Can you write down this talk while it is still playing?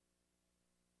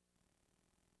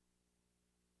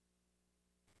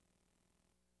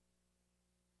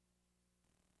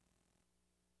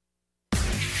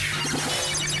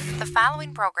The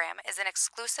following program is an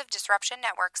exclusive Disruption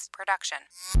Networks production.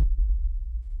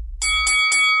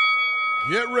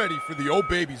 Get ready for the Old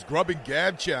Baby's Grub and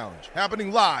Gab Challenge,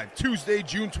 happening live Tuesday,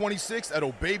 June 26th at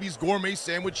Old Baby's Gourmet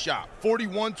Sandwich Shop,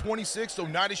 4126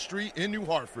 Oneida Street in New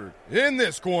Hartford. In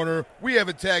this corner, we have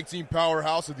a tag team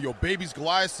powerhouse of the Old Baby's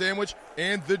Goliath Sandwich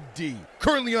and the D.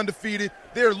 Currently undefeated,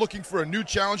 they are looking for a new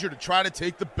challenger to try to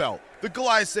take the belt. The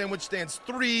Goliath Sandwich stands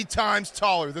 3 times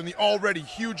taller than the already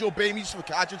huge Old Baby's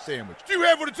Focaccia Sandwich. Do you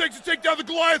have what it takes to take down the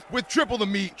Goliath? With triple the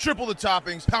meat, triple the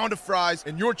toppings, pound of fries,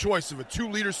 and your choice of a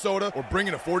 2-liter soda or bring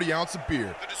in a 40-ounce of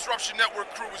beer. The Disruption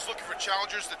Network crew is looking for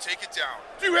challengers to take it down.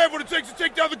 Do you have what it takes to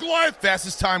take down the Goliath?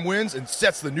 Fastest time wins and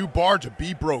sets the new bar to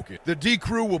be broken. The D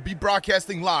crew will be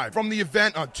broadcasting live from the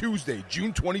event on Tuesday,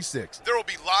 June 26th. There will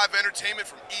be live entertainment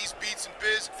from Ease Beats and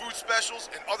Biz, food specials,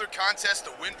 and other contests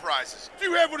to win prizes. Do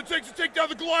you have what it takes to take down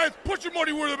the Goliath? Put your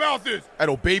money where the mouth is. At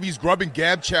Old Baby's Grub and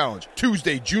Gab Challenge,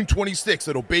 Tuesday, June 26th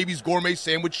at Old Baby's Gourmet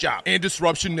Sandwich Shop and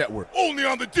Disruption Network. Only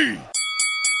on the D.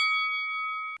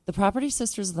 The Property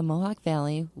Sisters of the Mohawk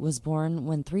Valley was born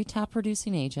when 3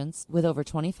 top-producing agents with over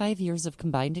 25 years of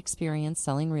combined experience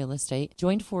selling real estate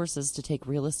joined forces to take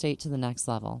real estate to the next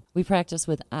level. We practice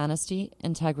with honesty,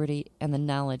 integrity, and the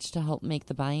knowledge to help make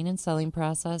the buying and selling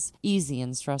process easy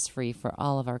and stress-free for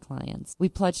all of our clients. We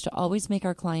pledge to always make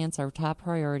our clients our top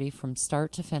priority from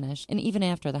start to finish and even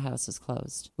after the house is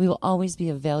closed. We will always be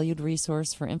a valued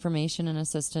resource for information and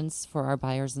assistance for our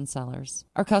buyers and sellers.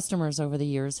 Our customers over the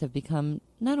years have become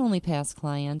not only past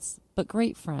clients, but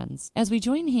great friends. As we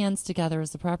join hands together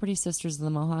as the Property Sisters of the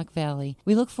Mohawk Valley,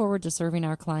 we look forward to serving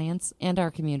our clients and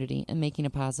our community and making a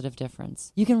positive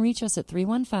difference. You can reach us at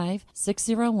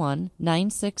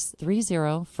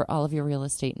 315-601-9630 for all of your real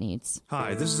estate needs.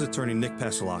 Hi, this is attorney Nick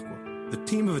Pasalacqua. The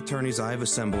team of attorneys I have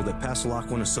assembled at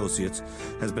Pasalacqua & Associates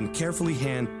has been carefully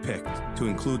hand-picked to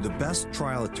include the best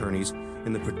trial attorneys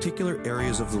in the particular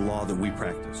areas of the law that we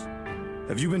practice.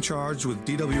 Have you been charged with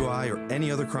DWI or any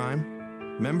other crime?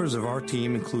 Members of our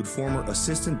team include former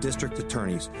assistant district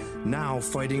attorneys, now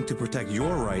fighting to protect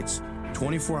your rights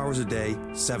 24 hours a day,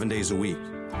 7 days a week.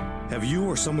 Have you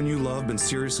or someone you love been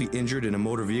seriously injured in a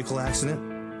motor vehicle accident?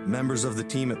 Members of the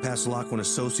team at Pasalacqua &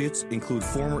 Associates include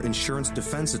former insurance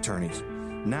defense attorneys,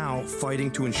 now fighting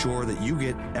to ensure that you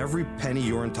get every penny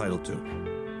you're entitled to.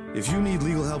 If you need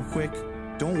legal help quick,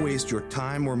 don't waste your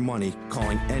time or money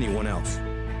calling anyone else.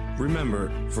 Remember,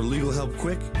 for legal help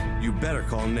quick, you better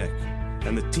call Nick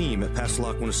and the team at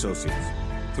Pasalacqua & Associates.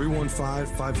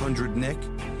 315-500-NICK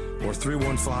or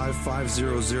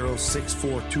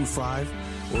 315-500-6425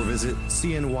 or visit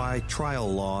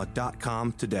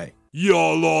cnytriallaw.com today.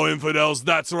 YOLO, infidels,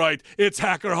 that's right. It's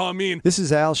Hacker Hameen. This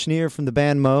is Al Schneer from the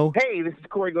band Mo. Hey, this is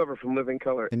Corey Glover from Living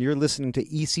Color. And you're listening to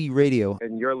EC Radio.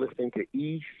 And you're listening to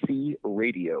EC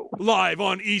Radio. Live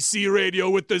on EC Radio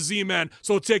with the Z-Man.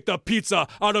 So take the pizza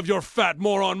out of your fat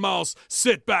moron mouse.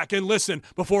 Sit back and listen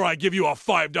before I give you a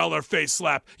 $5 face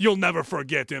slap. You'll never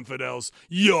forget, infidels.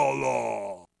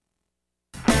 YOLO.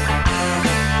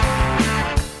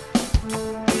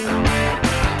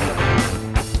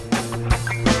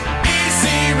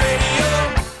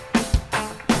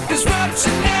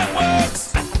 Disruption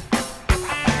Networks.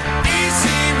 EC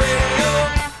Radio.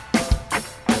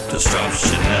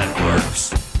 Disruption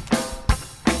Networks.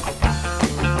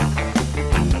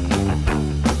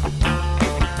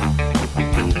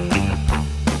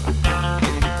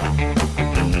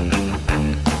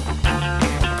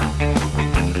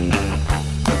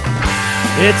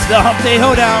 It's the Hump Day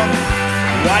Hoedown.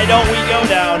 Why don't we go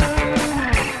down?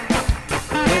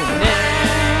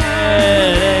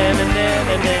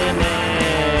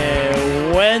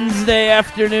 Wednesday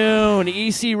afternoon,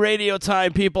 EC Radio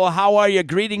time, people. How are you?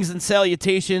 Greetings and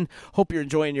salutation. Hope you're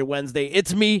enjoying your Wednesday.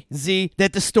 It's me, Z,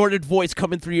 that distorted voice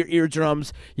coming through your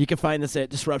eardrums. You can find us at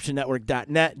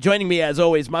disruptionnetwork.net. Joining me, as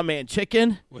always, my man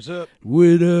Chicken. What's up?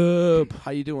 What up?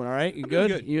 How you doing? All right? You good?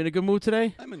 Good? You in a good mood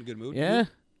today? I'm in a good mood. Yeah?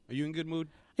 Are you in good mood?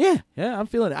 Yeah, I'm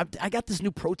feeling it. I got this new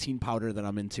protein powder that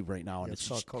I'm into right now. And it's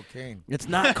called cocaine. It's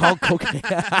not called cocaine.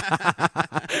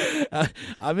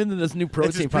 I'm into this new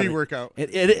protein powder. Pre-workout.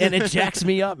 And it jacks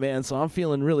me up, man, so I'm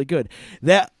feeling really good.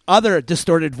 That other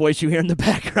distorted voice you hear in the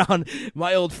background,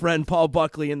 my old friend Paul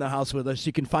Buckley in the house with us.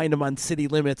 You can find him on City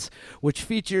Limits, which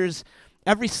features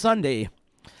every Sunday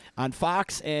on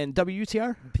Fox and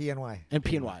WUTR? PNY. And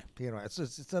PNY. PNY. It's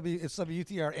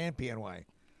WUTR and PNY.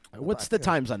 What's the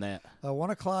times on that? 1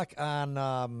 o'clock on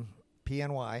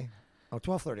PNY. Oh,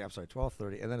 12:30. I'm sorry,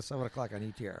 12:30, and then at 7 o'clock on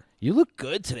UTR. You look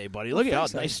good today, buddy. Look at how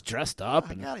nice dressed up.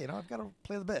 I got it. I've got to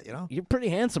play the bit. You're pretty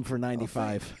handsome for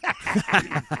 95.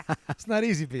 It's not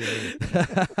easy being.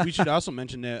 We should also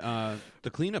mention that the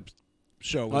cleanup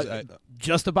show? Was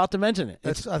Just about to mention it.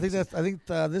 I think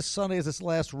this Sunday is its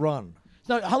last run.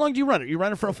 Now, how long do you run it? You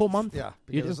run it for a full month? Yeah,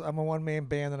 because I'm a one-man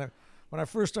band, and when I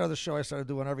first started the show, I started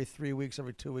doing every 3 weeks,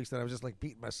 every 2 weeks. Then I was just like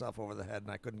beating myself over the head,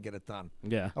 and I couldn't get it done.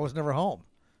 Yeah. I was never home.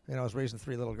 I was raising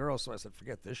 3 little girls, so I said,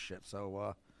 forget this shit.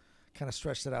 So kind of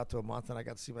stretched it out to a month, and I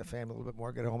got to see my family a little bit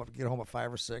more. Get home at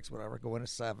 5 or 6, whatever. Go in at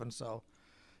 7. So,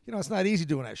 it's not easy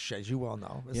doing that shit, as you well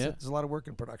know. There's a lot of work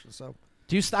in production. So,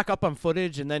 do you stock up on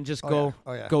footage and then just go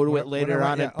yeah. to it later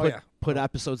on and put Yeah.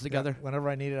 episodes together? Whenever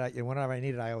I need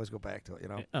it, I always go back to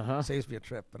it. Saves me a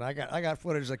trip. But I got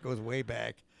footage that goes way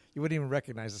back. You wouldn't even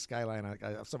recognize the skyline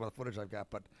of some of the footage I've got,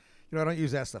 but I don't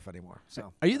use that stuff anymore.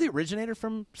 So, are you the originator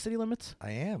from City Limits?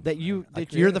 I am.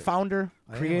 You're the founder,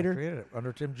 creator? I created it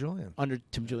under Tim Julian. Under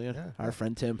Tim Julian, our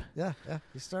friend Tim. Yeah.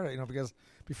 He started, because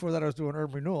before that I was doing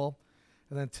Urban Renewal,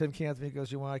 and then Tim came to me and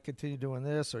goes, "You want to continue doing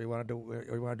this, or you want to do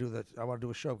I want to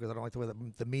do a show because I don't like the way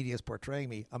the media is portraying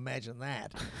me. Imagine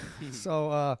that."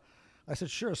 So I said,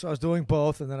 "Sure." So I was doing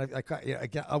both, and then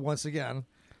once again.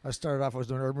 I started off. I was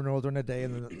doing Urban Renewal during the day,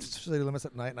 and then the City Limits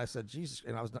at night. And I said, "Jesus!"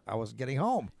 And I was getting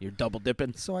home. You're double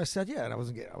dipping. So I said, "Yeah," and I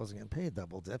wasn't getting paid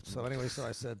double dip. So anyway,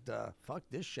 I said, "Fuck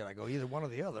this shit." I go either one or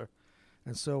the other,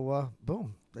 and so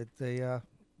boom, they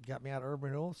got me out of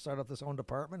Urban Renewal, started up this own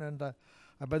department, and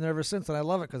I've been there ever since. And I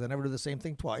love it because I never do the same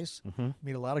thing twice. Mm-hmm.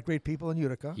 Meet a lot of great people in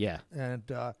Utica. Yeah, and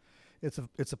it's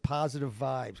a positive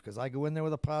vibe because I go in there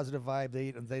with a positive vibe. They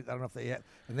I don't know if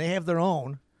they have their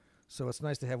own. So it's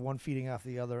nice to have one feeding off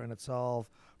the other, and it's all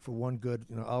for one good.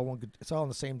 All one good. It's all in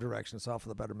the same direction. It's all for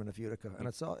the betterment of Utica, and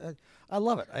it's all. I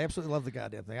love it. I absolutely love the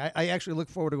goddamn thing. I actually look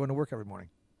forward to going to work every morning.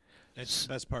 That's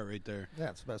the best part right there. Yeah,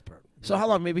 it's the best part. So how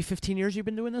long? Maybe 15 years you've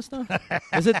been doing this now?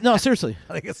 Is it? No, seriously.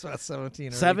 I think it's about 17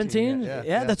 or 17? 18.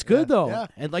 Yeah, that's good though. Yeah.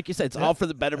 And like you said, it's all for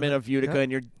the betterment of Utica,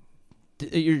 and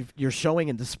you're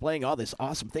showing and displaying all this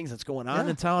awesome things that's going on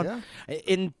in town. Yeah.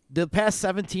 In the past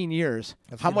 17 years,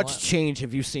 how much change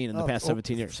have you seen in the past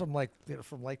 17 years? From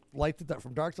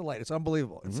from dark to light. It's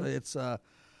unbelievable. Mm-hmm. It's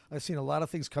I've seen a lot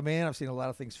of things come in. I've seen a lot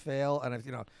of things fail, and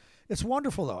it's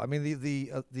wonderful though. I mean,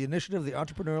 the initiative, the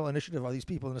entrepreneurial initiative of these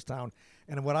people in this town,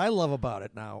 and what I love about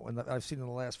it now, and I've seen in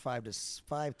the last 5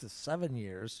 to 7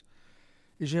 years,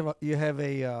 is you have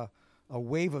a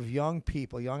wave of young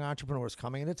people, young entrepreneurs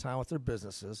coming into town with their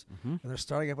businesses, and they're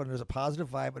starting up, and there's a positive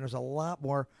vibe, and there's a lot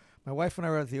more. My wife and I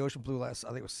were at the Ocean Blue I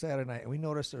think it was Saturday night, and we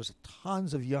noticed there's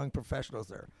tons of young professionals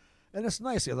there. And it's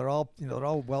nice. They're all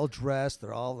well dressed.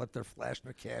 They're all they're flashing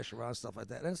their cash around, stuff like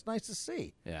that. And it's nice to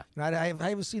see. Yeah. I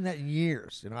haven't seen that in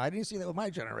years. I didn't see that with my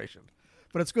generation.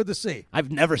 But it's good to see.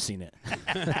 I've never seen it.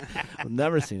 I've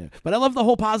never seen it. But I love the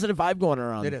whole positive vibe going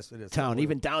around it is. town.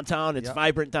 Even downtown, it's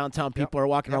vibrant downtown. People are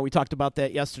walking around. We talked about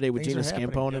that yesterday with Gina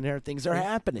Scampone in here. Things are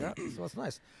happening. Yeah, so it's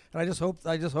nice. And I just hope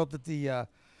that the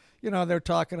they're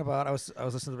talking about. I was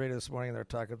listening to the radio this morning, and they're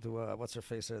talking to what's her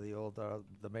face there, the old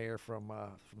the mayor from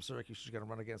Syracuse. She's going to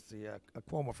run against the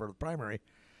Cuomo for the primary.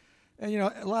 And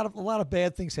a lot of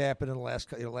bad things happened in the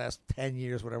last 10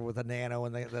 years, whatever, with the Nano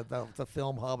and the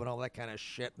film hub and all that kind of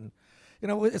shit. And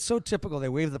it's so typical. They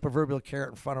wave the proverbial carrot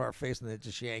in front of our face and they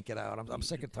just yank it out. I'm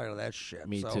sick and tired of that shit.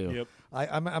 Me too. Yep.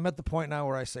 I'm at the point now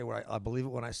where I say I believe it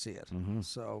when I see it. Mm-hmm.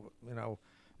 So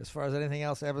as far as anything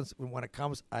else happens, when it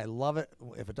comes, I love it.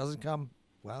 If it doesn't come,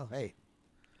 well, hey.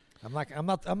 I'm not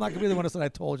gonna be the one that said I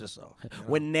told you so.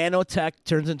 When nanotech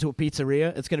turns into a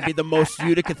pizzeria, it's gonna be the most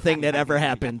Utica thing that ever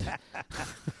happened.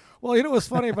 Well, what's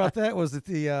funny about that was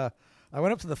that I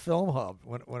went up to the film hub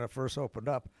when it first opened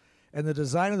up, and the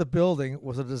design of the building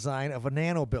was a design of a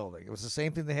nano building. It was the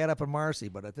same thing they had up in Marcy,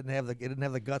 but it didn't have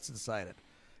the guts inside it.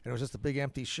 And it was just a big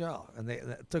empty shell, and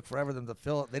it took forever for them to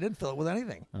fill it. They didn't fill it with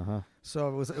anything, so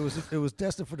it was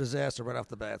destined for disaster right off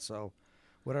the bat. So.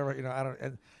 Whatever, I don't.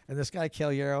 And this guy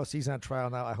Calieros, he's on trial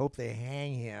now. I hope they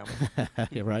hang him.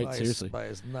 Yeah, right. Seriously, by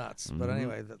his nuts. Mm-hmm. But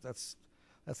anyway, that's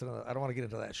another. I don't want to get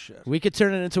into that shit. We could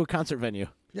turn it into a concert venue.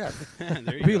 Yeah,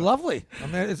 it'd be lovely. I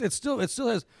mean, it still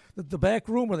has the back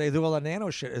room where they do all the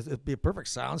nano shit. It'd be a perfect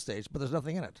soundstage, but there's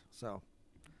nothing in it. So,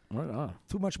 right on.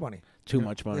 Too much money. Too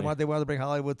much money. They want to bring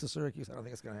Hollywood to Syracuse. I don't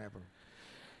think it's going to happen.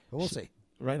 But we'll see.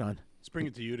 Right on. Let's bring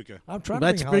it to Utica. I'm trying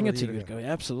to bring it to Utica.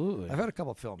 Absolutely. I've had a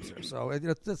couple of films here, so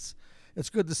it's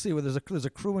good to see. Where there's a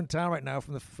crew in town right now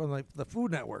from the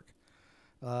Food Network.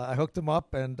 I hooked them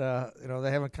up, and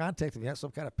they haven't contacted me yet, so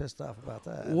I'm kind of pissed off about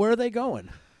that. Where are they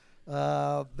going?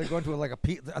 They're going to I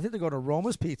think they're going to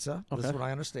Roma's Pizza. Okay. This is what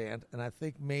I understand, and I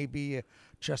think maybe a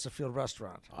Chesterfield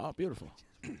restaurant. Oh, beautiful.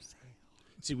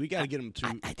 See, we got to get them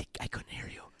to. I couldn't hear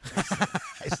you.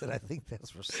 I said I think that's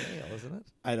for sale, isn't it?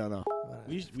 I don't know.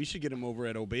 We should get them over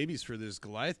at O'Babies for this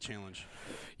Goliath challenge.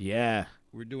 Yeah.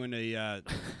 We're doing a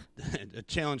a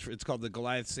challenge. It's called the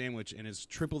Goliath sandwich, and it's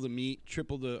triple the meat,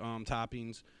 triple the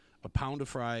toppings, a pound of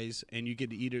fries, and you get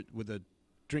to eat it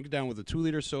drink it down with a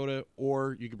 2-liter soda,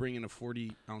 or you could bring in a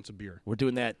 40-ounce of beer. We're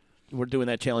doing that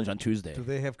challenge on Tuesday. Do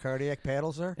they have cardiac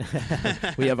paddles there?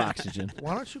 We have oxygen.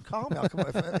 Why don't you call me? I'll come,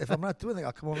 if I'm not doing anything,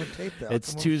 I'll come over and tape that.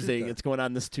 It's Tuesday. It's going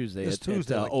on this Tuesday. This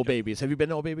Tuesday. At Old Babies. Have you been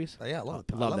to Old Babies? Yeah, I love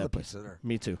it. Love I that the place. pizza there.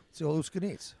 Me too. It's the old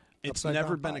Uskanits. It's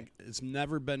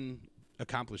never been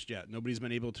accomplished yet. Nobody's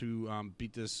been able to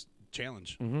beat this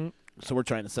challenge. Mm-hmm. So we're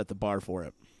trying to set the bar for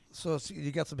it. So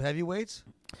you got some heavyweights?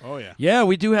 Oh, yeah. Yeah,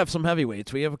 we do have some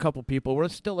heavyweights. We have a couple people. We're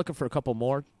still looking for a couple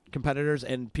more competitors,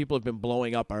 and people have been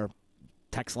blowing up our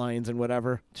text lines and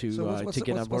whatever to get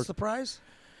on board. What's the prize?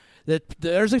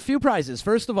 There's a few prizes.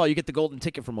 First of all, you get the golden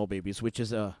ticket from Old Babies, which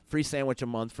is a free sandwich a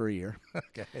month for a year.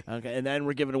 Okay. And then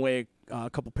we're giving away a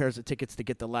couple pairs of tickets to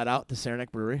get the Let Out, the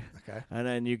Saranac Brewery. Okay. And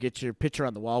then you get your picture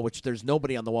on the wall, which there's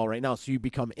nobody on the wall right now, so you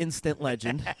become instant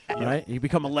legend, right? You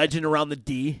become a legend around the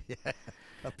D. Yeah.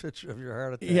 A picture of your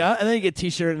heart attack. Yeah, and then you get a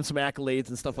T-shirt and some accolades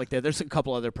and stuff like that. There's a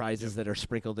couple other prizes that are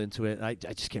sprinkled into it. I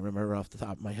just can't remember off the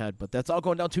top of my head, but that's all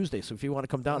going down Tuesday. So if you want to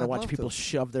come down and watch people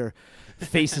shove their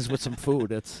faces with some food,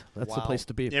 that's the place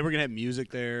to be. Yeah, we're gonna have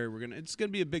music there. It's gonna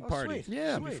be a big party. Sweet.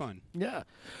 Yeah, it'll be fun. Yeah.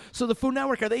 So the Food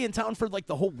Network, are they in town for like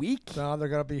the whole week? No, they're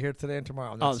gonna be here today and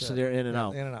tomorrow. Oh, so they're in and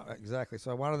out. In and out, exactly. So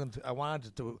I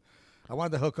wanted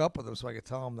to hook up with them so I could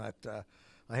tell them that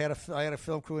I had a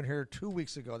film crew in here 2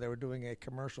 weeks ago. They were doing a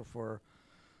commercial for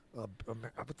what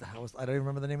the hell I don't even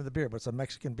remember the name of the beer, but it's a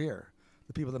Mexican beer.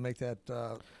 The people that make that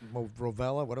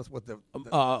Rovella, what's the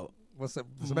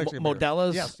Mexican beer?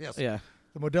 Modelo's? Yes. Yeah.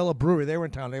 The Modelo Brewery, they were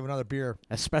in town. They have another beer.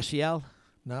 Especial?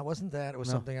 No, it wasn't that. It was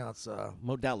something else.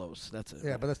 Modelo's. That's it.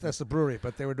 Yeah, but that's the brewery.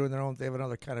 But they were doing their own. They have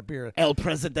another kind of beer. El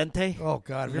Presidente. Oh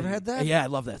God, have you ever had that? Yeah, I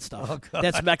love that stuff. Oh, God.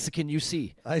 That's Mexican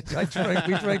UC. We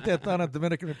drank that down in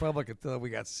Dominican Republic until we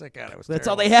got sick at it. That's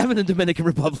all they have in the Dominican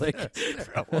Republic. It's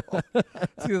terrible.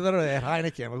 It's either that or they had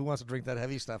Heineken. Who wants to drink that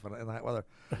heavy stuff in the hot weather?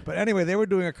 But anyway, they were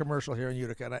doing a commercial here in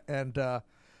Utica, and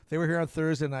they were here on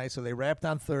Thursday night. So they wrapped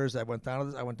on Thursday. I went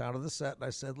down to the set, and I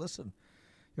said, "Listen,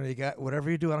 you got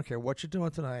whatever you do. I don't care what you're doing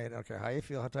tonight. I don't care how you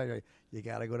feel, how tired you are. You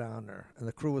got to go down there." And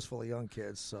the crew was full of young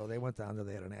kids, so they went down there.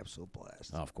 They had an absolute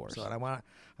blast. Oh, of course. So I want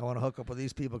to hook up with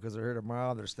these people because they're here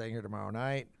tomorrow. They're staying here tomorrow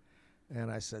night. And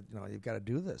I said, you've got to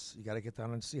do this. You got to get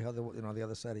down and see how the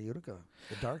other side of Utica,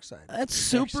 the dark side. That's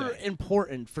super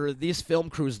important for these film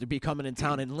crews to be coming in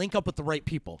town and link up with the right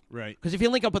people. Right. Because if you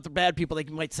link up with the bad people, they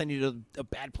might send you to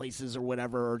bad places or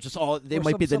whatever, or just they Or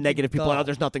might be the something negative people. dull. Oh,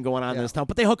 there's nothing going on in this town.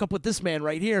 But they hook up with this man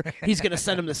right here. He's going to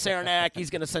send them to Saranac. He's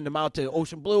going to send them out to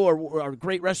Ocean Blue or a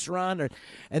great restaurant,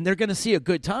 and they're going to see a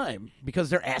good time because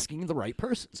they're asking the right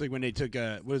person. It's like when they took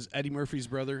what was Eddie Murphy's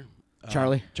brother?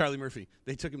 Charlie Murphy.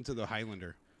 They took him to the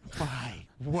Highlander. Why?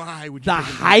 Why would you The take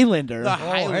him to Highlander? The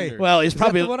Highlander. Well, he's Is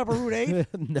probably that the one up on Route 8?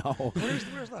 No. Where's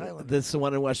the Highlander? That's the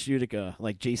one in West Utica,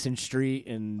 like Jason Street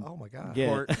and. Oh my God. Yeah.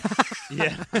 Court.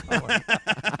 Yeah.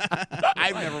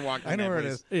 I've never walked in I know that where it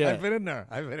place. is. Yeah. I've been in there.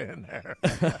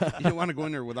 You don't want to go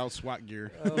in there without SWAT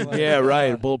gear. Yeah,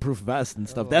 right. Bulletproof vest and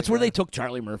stuff. That's where they took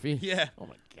Charlie Murphy. Yeah. Oh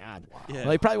my God. Wow. Yeah. Well,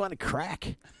 they probably wanted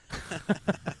crack.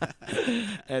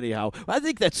 Anyhow, I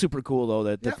think that's super cool though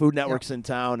that the Yep, Food Network's yep. in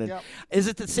town. And Yep. is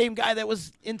it the same guy that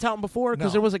was in town before? Because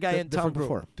No, there was a guy in different town group,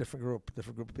 before. Different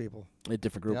group of people. A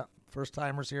different group. Yeah, first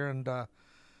timers here, and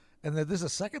this is the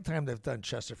second time they've done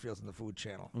Chesterfields in the Food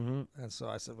Channel. Mm-hmm. And so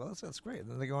I said, well, that's great.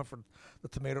 And then they go on for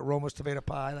the Roma's tomato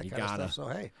pie, that You kind gotta. of stuff.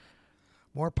 So hey,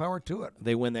 more power to it.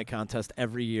 They win that contest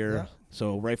every year, Yeah.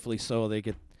 so rightfully so. They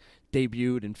get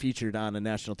debuted and featured on a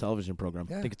national television program.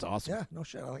 I Yeah. think it's awesome. Yeah, no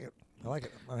shit. I like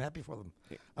it. I'm happy for them.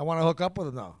 I want to hook up with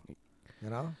them though. You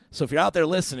know? So if you're out there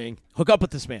listening, hook up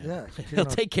with this man. Yeah. He'll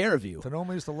take care of you. To know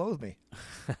me is to loathe me.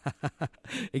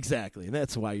 Exactly. And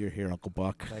that's why you're here, Uncle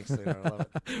Buck. Thanks, Taylor. I love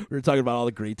it. We were talking about all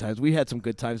the great times. We had some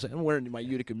good times. I'm wearing my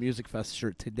Utica Music Fest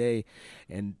shirt today,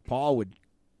 and Paul would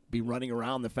be running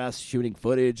around the fest shooting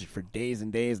footage for days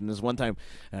and days. And this one time,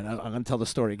 and I'm going to tell the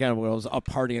story again, where I was up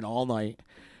partying all night,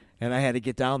 and I had to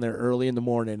get down there early in the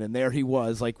morning, and there he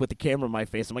was, like, with the camera in my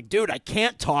face. I'm like, dude, I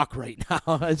can't talk right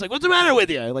now. It's like, what's the matter with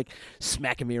you? Like,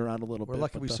 smacking me around a little We're bit.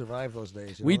 lucky but, we survived those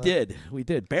days. You We know that? did. We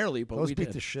did. Barely, but Those we beat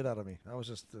did. the shit out of me. I was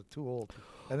just too old.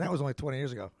 And that was only 20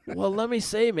 years ago. Well, let me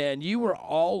say, man, you were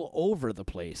all over the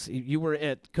place. You were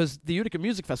because the Utica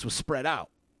Music Fest was spread out.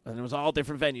 And it was all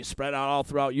different venues spread out all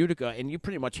throughout Utica, and you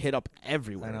pretty much hit up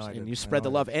everywhere. I know I and did. you I spread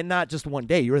know the I love. And not just one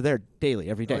day. You were there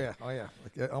daily, every day. Oh yeah.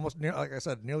 Like I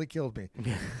said, nearly killed me.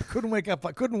 I couldn't wake up.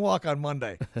 I couldn't walk on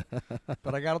Monday.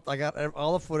 But I got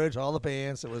all the footage, all the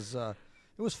bands. It was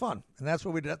fun, and that's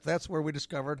where we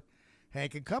discovered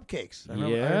Hank and Cupcakes. I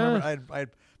Yeah. remember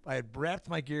I had wrapped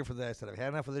my gear for that. I said, I've had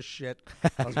enough of this shit.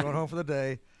 I was going home for the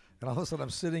day, and all of a sudden I'm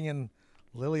sitting in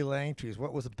Lily Langtree's.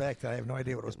 What was it back then? I have no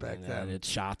idea what it was back then. It's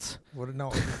Shots. No,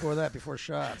 it was before that, before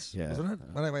Shots. Yeah. Wasn't it?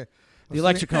 But anyway. The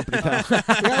electric company, pal. Yeah,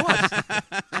 it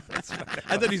was.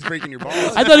 I thought he's breaking your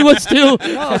balls. I thought he was too. No,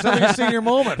 it was having a senior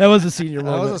moment. That was a senior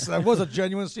moment. That was a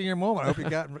genuine senior moment. I hope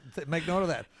you make note of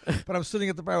that. But I'm sitting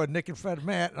at the bar with Nick and Fred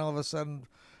Matt, and all of a sudden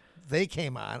they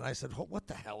came on. And I said, what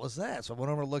the hell is that? So I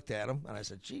went over and looked at them, and I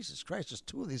said, Jesus Christ, just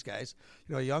two of these guys.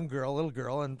 A young girl, little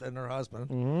girl, and her husband.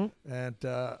 Mm-hmm. And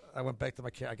I went back to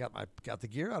my car. I got the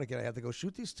gear out again. I had to go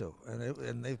shoot these two,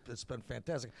 and it's been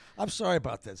fantastic. I'm sorry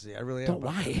about that, Z. I really am. Don't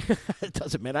lie. It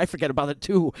doesn't, man. I forget about it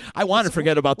too. I want to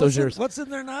forget about those years. What's in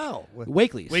there now?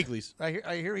 Wakely's.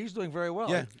 I hear he's doing very well.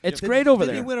 Yeah. It's great over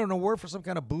there. Did he win an award for some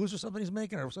kind of booze or something he's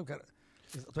making, or some kind of?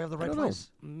 Do I have the right place?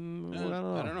 I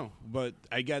don't know. But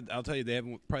I'll tell you, they have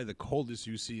probably the coldest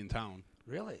you see in town.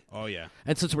 Really? Oh, yeah.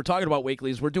 And since we're talking about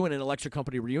Wakely's, we're doing an electric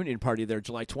company reunion party there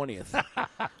July 20th.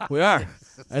 We are.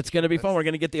 It's going to be fun. We're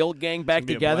going to get the old gang back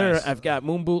together. I've got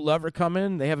Moon Boot Lover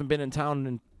coming. They haven't been in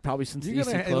town probably since the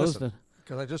EC closed.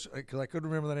 Because I couldn't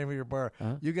remember the name of your bar.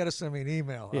 You got to send me an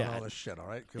email on all this shit, all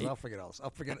right? Because I'll forget all this. I'll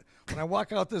forget it when I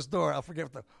walk out this door. I'll forget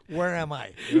where am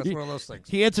I? That's one of those things.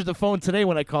 He answered the phone today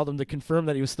when I called him to confirm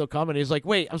that he was still coming. He was like,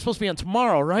 "Wait, I'm supposed to be on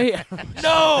tomorrow, right?"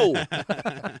 No.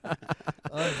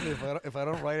 Honestly, if I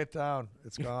don't write it down,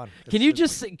 it's gone. Can you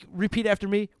just repeat after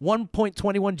me?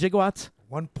 1.21 gigawatts.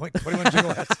 1.21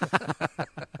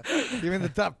 gigawatts. You mean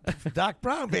the Doc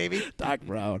Brown, baby? Doc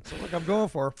Brown. That's what I'm going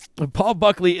for. Paul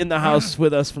Buckley in the house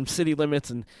with us from City Limits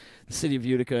and the city of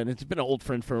Utica, and it's been an old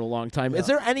friend for a long time. Yeah. Is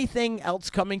there anything else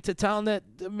coming to town that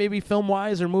maybe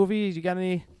film-wise or movies? You got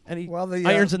any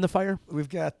irons in the fire? We've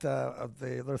got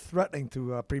they're threatening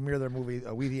to premiere their movie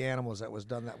We the Animals that was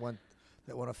done that won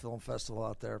a film festival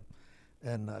out there,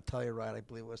 and Telluride, I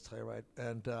believe it was Telluride,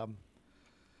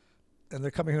 and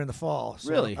they're coming here in the fall.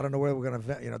 So really? I don't know where we're going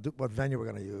to, what venue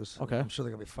we're going to use. Okay. I'm sure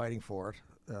they're going to be fighting for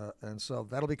it, and so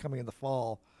that'll be coming in the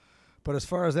fall. But as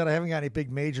far as that, I haven't got any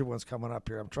big major ones coming up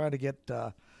here. I'm trying to get.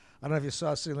 I don't know if you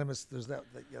saw City Limits. There's that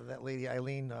lady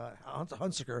Eileen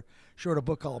Hunsaker. She wrote a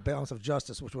book called Balance of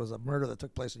Justice, which was a murder that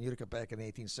took place in Utica back in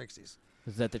the 1860s.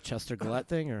 Is that the Chester Gillette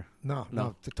thing, or no?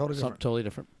 Totally different. Totally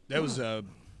different. That was.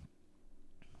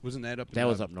 Wasn't that up? That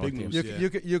was up north. Big Moose,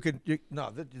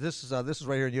 This is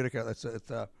right here in Utica.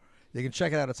 You can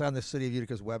check it out. It's on the City of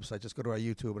Utica's website. Just go to our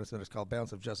YouTube, and it's called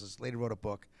Balance of Justice. Lady wrote a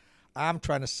book. I'm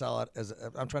trying to sell it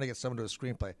I'm trying to get someone to do a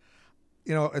screenplay.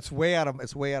 It's way out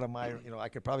of my. I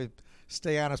could probably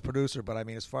stay on as producer, but I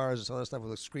mean, as far as this other stuff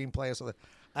with the screenplay and stuff,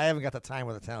 I haven't got the time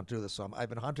with the town to do this. So I've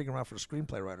been hunting around for a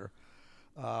screenplay writer.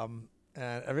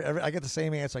 And I get the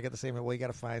same answer. I get the same. Well, you got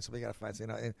to find somebody. You got to find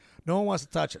somebody. And no one wants to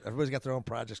touch it. Everybody's got their own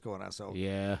projects going on. So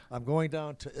yeah, I'm going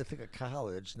down to Ithaca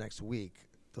College next week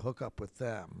to hook up with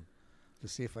them to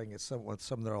see if I can get some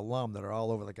of their alum that are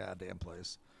all over the goddamn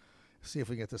place. See if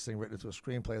we can get this thing written into a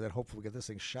screenplay. Then hopefully we get this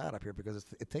thing shot up here because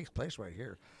it takes place right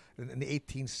here in the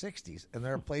 1860s. And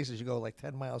there are places you go like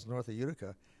 10 miles north of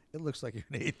Utica. It looks like you're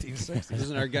in the 1860s.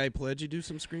 Doesn't our guy Pledge do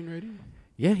some screenwriting?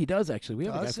 Yeah, he does actually. We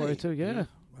have a guy for it too. Yeah.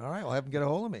 All right, well, have him get a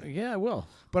hold of me. Yeah, I will.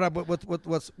 But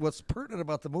what's pertinent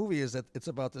about the movie is that it's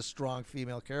about this strong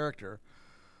female character,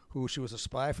 who she was a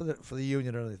spy for the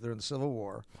Union during the Civil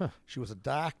War. Huh. She was a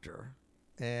doctor,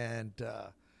 and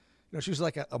she was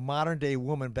like a modern day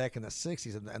woman back in the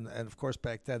 '60s, and of course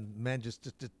back then men just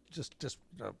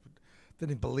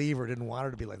didn't believe her, didn't want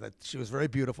her to be like that. She was very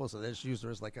beautiful, so they just used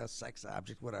her as like a sex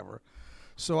object, whatever.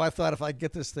 So I thought if I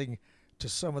get this thing to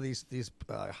some of these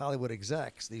Hollywood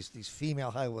execs, these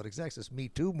female Hollywood execs, this Me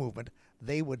Too movement,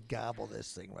 they would gobble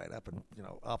this thing right up, and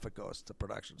off it goes to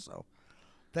production. So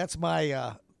that's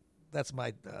my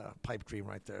pipe dream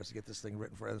right there, is to get this thing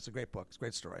written for it. It's a great book. It's a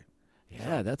great story.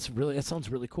 Yeah, that sounds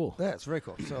really cool. Yeah, it's very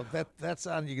cool. So that's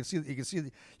on. You can see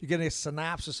you're getting a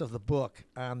synopsis of the book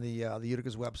on the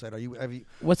Utica's website.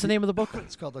 What's the name of the book?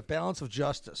 It's called The Balance of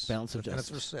Justice. Balance of Justice,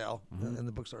 and it's for sale in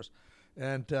the bookstores.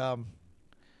 And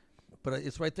but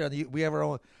it's right there. We have our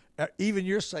own. Even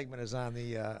your segment is on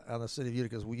the City of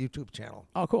Utica's YouTube channel.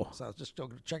 Oh, cool. So just go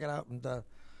check it out and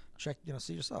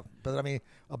see yourself. But I mean,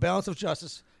 A Balance of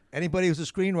Justice. Anybody who's a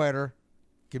screenwriter,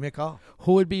 give me a call.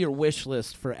 Who would be your wish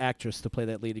list for actress to play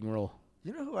that leading role?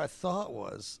 You know who I thought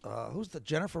was? Who's the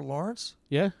Jennifer Lawrence?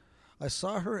 Yeah. I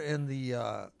saw her in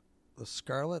the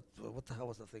Scarlet. What the hell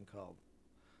was the thing called?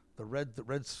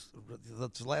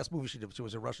 The last movie she did. She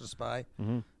was a Russian spy.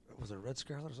 Mm-hmm. Was it Red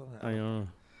Scarlet or something? I don't know.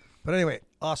 But anyway,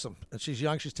 awesome. And she's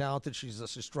young. She's talented. She's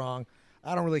strong.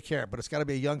 I don't really care, but it's got to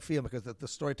be a young female because the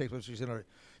story takes place. She's in her,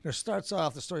 the story starts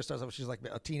off. She's like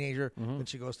a teenager, then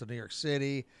she goes to New York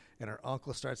City, and her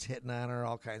uncle starts hitting on her,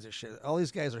 all kinds of shit. All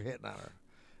these guys are hitting on her,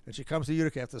 and she comes to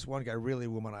Utica after this one guy really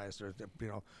womanized her.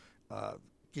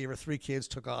 Gave her 3 kids,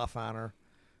 took off on her.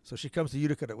 So she comes to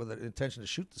Utica with an intention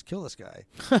to kill this guy.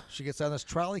 She gets on this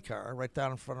trolley car right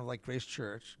down in front of like Grace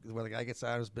Church, where the guy gets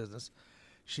out of his business.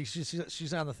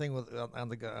 She's on the thing on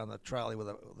the trolley with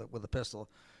a pistol,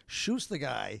 shoots the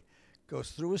guy,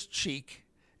 goes through his cheek,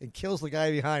 and kills the guy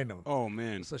behind him. Oh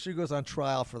man! So she goes on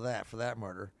trial for that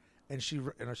murder, and she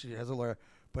has a lawyer,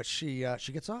 but she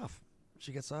gets off.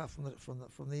 She gets off from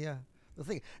the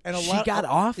thing. And She got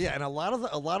off? Yeah, and a lot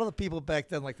of the people back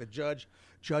then, like the Judge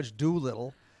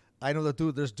Doolittle. I know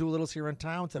there's Doolittles here in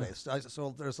town today.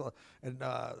 So there's a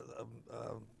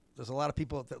lot of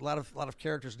people, a lot of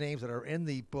characters' names that are in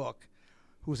the book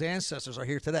whose ancestors are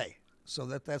here today. So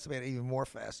that's made it even more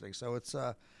fascinating. So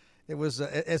it was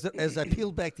as I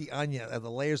peeled back the onion and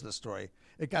the layers of the story,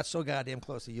 it got so goddamn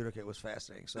close to Utica. It was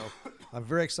fascinating. So I'm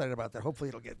very excited about that. Hopefully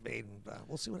it'll get made, and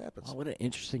we'll see what happens. Oh, what an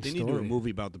interesting They story. need to do a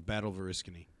movie about the Battle of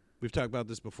Oriskany. We've talked about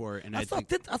this before, and I thought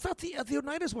the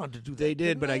Oneidas wanted to do that. They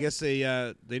did, but I guess they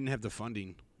didn't have the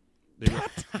funding. They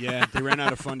ran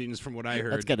out of funding, is from what I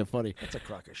heard. That's kind of funny. That's a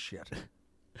crock of shit.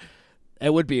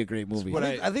 It would be a great movie.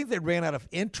 I think they ran out of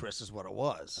interest, is what it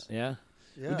was. Yeah.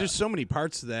 But there's so many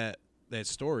parts to that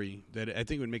story that I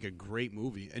think would make a great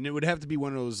movie, and it would have to be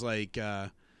one of those like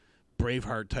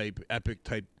Braveheart type, epic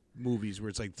type movies where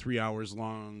it's like 3 hours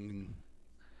long,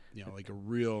 and like a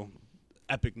real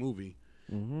epic movie.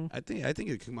 Mm-hmm. I think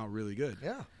it could come out really good.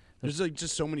 Yeah. There's like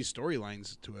just so many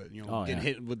storylines to it. Getting yeah.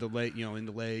 hit with the leg, in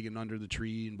the leg and under the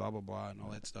tree and blah blah blah and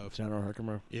all that stuff. General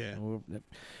Herkimer. Yeah.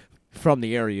 From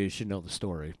the area, you should know the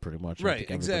story pretty much. I Right.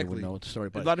 think everybody Exactly. would know the story.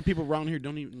 But a lot of people around here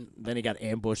don't even. Then he got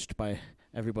ambushed by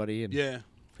everybody and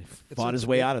fought his It's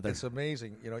way out of there. It's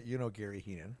amazing. You know Gary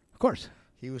Heenan. Of course.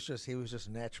 He was just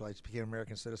natural. He just became an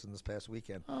American citizen this past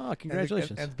weekend. Oh,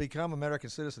 congratulations! And to become American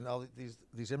citizen, all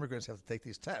these immigrants have to take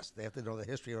these tests. They have to know the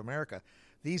history of America.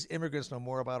 These immigrants know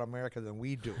more about America than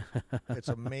we do. It's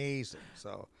amazing.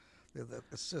 So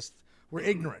it's just we're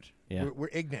ignorant. Yeah. We're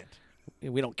ignorant.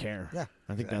 We don't care. Yeah,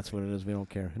 I think that's what it is. We don't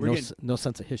care. We're No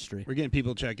sense of history. We're getting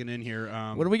people checking in here.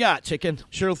 What do we got, Chicken?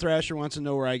 Cheryl Thrasher wants to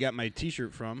know where I got my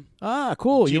T-shirt from. Ah,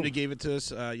 cool. Gina gave it to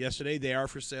us yesterday. They are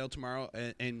for sale tomorrow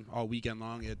and all weekend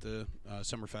long at the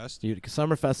Summerfest. Utica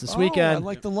Summerfest this I weekend.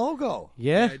 like the logo.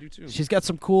 Yeah, I do too. She's got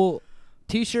some cool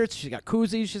T-shirts. She's got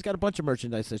koozies. She's got a bunch of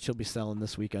merchandise that she'll be selling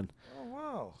this weekend. Oh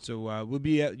wow! So we'll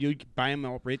be you buy them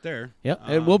out right there. Yeah,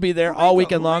 and we'll be there who all made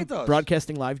weekend those? Who long, made those?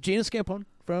 broadcasting live. Gina Scampone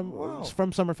from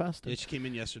Summerfest. Yeah, she came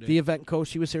in yesterday. The event co.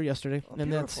 She was here yesterday, Oh,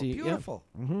 and beautiful, that's beautiful.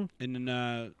 Yeah. Mm-hmm. And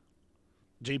then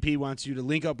JP wants you to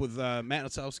link up with Matt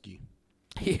Osowski.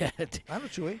 Yeah, I know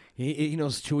Chewy. he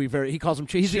knows Chewy very. He calls him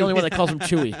Chewy. He's the only one that calls him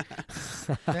Chewy.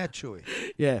 Matt Chewy.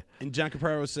 Yeah. And John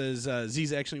Caparo says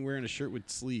Z's actually wearing a shirt with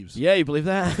sleeves. Yeah, you believe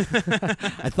that?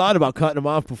 I thought about cutting him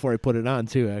off before I put it on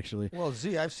too. Actually. Well,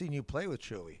 Z, I've seen you play with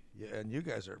Chewy, and you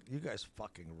guys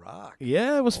fucking rock.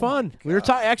 Yeah, it was Oh, fun. my We were God.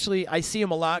 talking. Actually, I see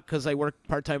him a lot because I work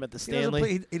part time at the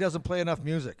Stanley, He doesn't play enough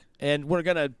music. and we're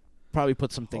gonna probably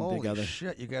put something Holy together.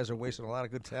 shit, you guys are wasting a lot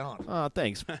of good talent. Oh,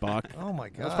 thanks, Buck. Oh my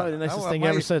God, That's probably the nicest thing you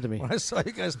ever said to me. When I saw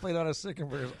you guys played on a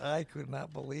Sycamores, I could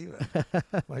not believe it.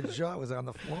 My jaw was on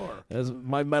the floor. That's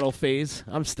my metal phase.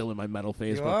 I'm still in my metal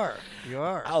phase. You but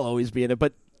are. I'll always be in it.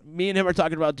 But me and him are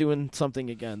talking about doing something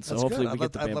again. So That's hopefully good. we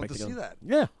get the I'd band love back to together. see that.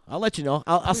 Yeah, I'll let you know.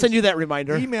 I'll send you that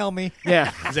reminder. Email me.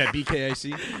 Yeah. Is that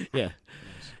BKIC? Yeah.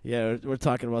 Yeah, we're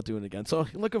talking about doing it again. So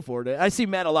looking forward to it. I see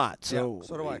Matt a lot. So, Yeah,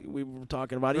 so do I. We were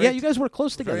talking about it. Very Yeah, you guys work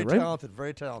close together, Very right? talented,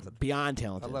 very talented. Beyond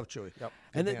talented. I love Chewy. Yep.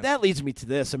 And Good man. that leads me to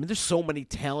this. I mean, there's so many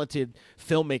talented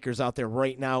filmmakers out there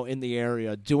right now in the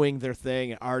area doing their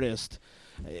thing, artists.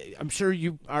 I'm sure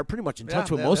you are pretty much in touch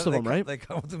with most of them, right? They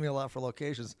come to me a lot for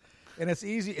locations. And it's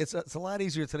easy. It's a lot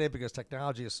easier today because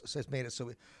technology has made it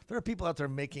so there are people out there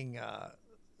making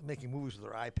movies with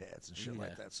their iPads and shit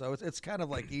like that. So it's kind of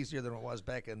like easier than it was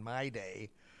back in my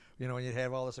day. When you'd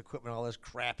have all this equipment, all this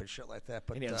crap and shit like that.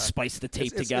 But And you had to spice the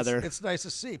tape together. It's nice to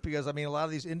see because I mean, a lot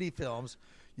of these indie films,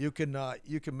 you can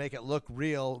make it look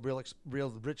real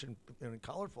rich and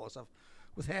colorful and stuff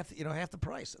with half the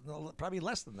price, probably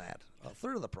less than that, a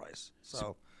third of the price.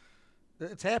 So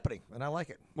it's happening, and I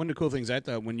like it. One of the cool things I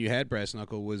thought when you had Brass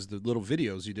Knuckle was the little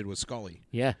videos you did with Scully.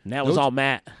 Yeah, and that was all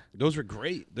Matt. Those were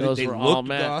great. They Those were looked all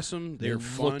Matt. awesome. They were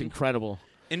fun. Looked incredible.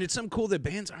 And it's something cool that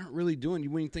bands aren't really doing. You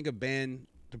wouldn't think a band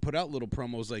to put out little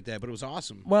promos like that, but it was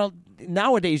awesome. Well,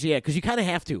 nowadays, yeah, because you kind of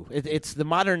have to. It's the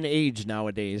modern age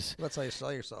nowadays. That's how you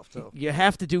sell yourself, too. You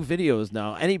have to do videos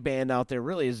now. Any band out there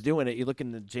really is doing it. You look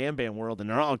in the jam band world, and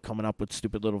they're all coming up with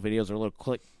stupid little videos or little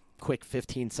quick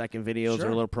 15-second videos Sure.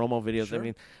 or little promo videos. Sure. I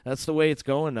mean, that's the way it's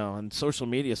going now. And social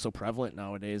media is so prevalent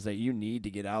nowadays that you need to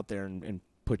get out there and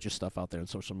put your stuff out there on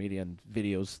social media, and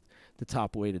videos the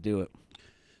top way to do it.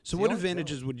 So what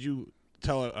advantages would you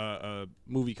tell a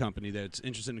movie company that's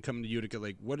interested in coming to Utica?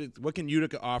 Like, what can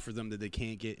Utica offer them that they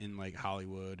can't get in, like,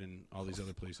 Hollywood and all these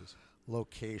other places?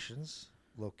 Locations,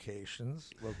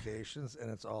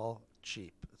 and it's all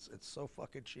cheap. It's so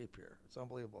fucking cheap here. It's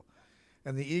unbelievable.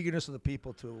 And the eagerness of the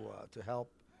people to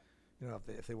help. You know,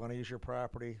 if they want to use your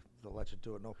property, they'll let you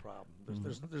do it, no problem.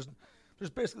 There's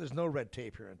basically no red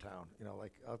tape here in town. You know,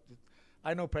 like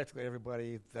I know practically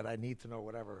everybody that I need to know,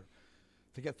 whatever,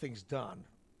 to get things done.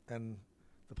 And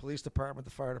the police department,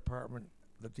 the fire department,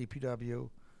 the DPW,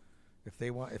 if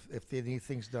they need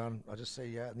things done, I'll just say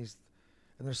yeah. And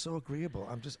they're so agreeable.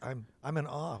 I'm in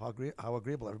awe of how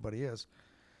agreeable everybody is.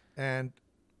 And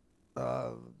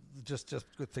just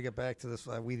to get back to this,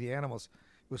 We the Animals,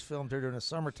 it was filmed here during the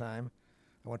summertime.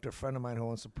 I went to a friend of mine who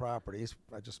owns some properties.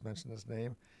 I just mentioned his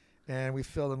name. And we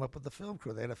filled them up with the film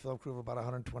crew. They had a film crew of about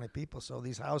 120 people. So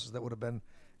these houses that would have been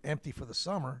empty for the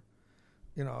summer,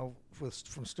 you know,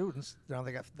 from students, now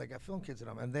they got film kids in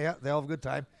them, and they all have a good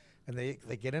time, and they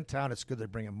get in town. It's good. They're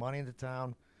bringing money into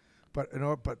town, but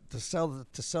to sell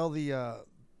the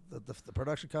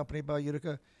production company about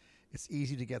Utica, it's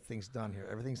easy to get things done here.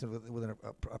 Everything's within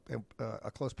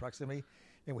a close proximity,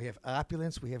 and we have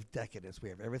opulence, we have decadence, we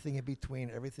have everything in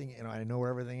between. Everything, you know, I know where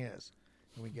everything is.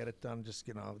 And we get it done. Just,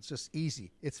 you know, it's just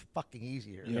easy. It's fucking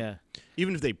easy here. Yeah.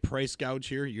 Even if they price gouge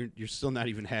here, you're still not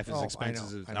even half as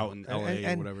expensive as out in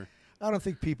LA or whatever. I don't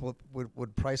think people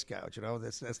would price gouge. You know,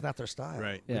 that's not their style.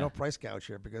 Right. We don't price gouge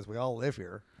here because we all live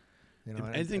here. You know,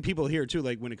 I think people here too,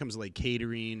 like when it comes to like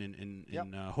catering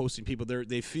and hosting people,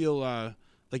 they feel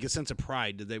like a sense of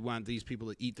pride that they want these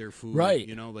people to eat their food. Right.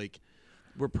 You know, like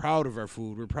we're proud of our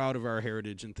food, we're proud of our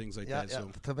heritage and things like that. Yeah.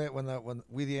 So When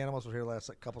We the Animals were here a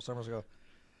couple summers ago,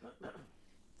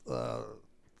 the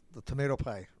tomato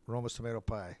pie, Roma's tomato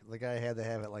pie. The guy had to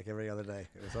have it like every other day.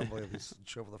 It was unbelievable. He'd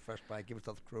show up with a fresh pie, give it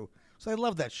to the crew. So they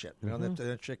love that shit. You know,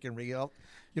 the chicken,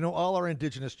 all our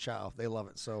indigenous chow. They love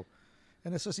it. So,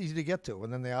 and it's just easy to get to.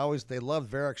 And then they love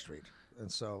Varick Street,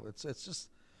 and so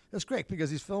it's great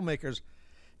because these filmmakers,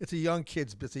 it's a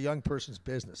young person's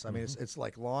business. I mean, it's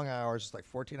like long hours. It's like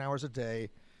 14 hours a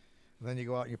day. And then you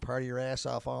go out and you party your ass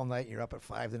off all night, and you're up at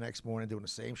 5 the next morning doing the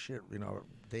same shit, you know,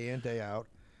 day in, day out.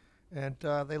 And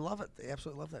they love it. They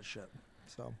absolutely love that shit.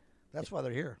 So that's why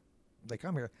they're here. They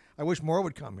come here. I wish more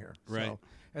would come here. Right. So,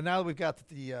 and now that we've got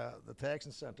the tax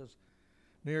incentives,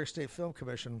 New York State Film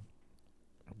Commission,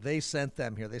 they sent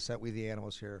them here. They sent We the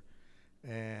Animals here.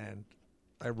 And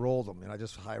I rolled them, and I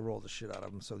just high-rolled the shit out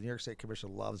of them. So the New York State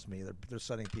Commission loves me. They're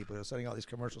sending people. They're sending all these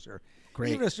commercials here. Great.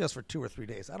 Even if it's just for 2 or 3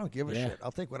 days. I don't give a shit.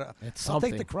 I'll take I'll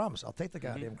take the crumbs. I'll take the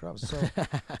goddamn crumbs. So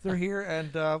they're here,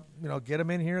 and get them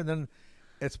in here, and then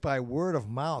it's by word of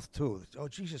mouth too. Oh,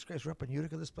 Jesus Christ, we're up in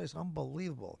Utica. This place,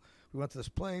 unbelievable. We went to this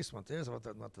place, went to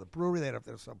the brewery. They had up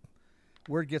there. So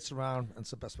word gets around, and it's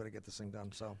the best way to get this thing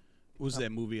done. So what was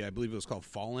that movie? I believe it was called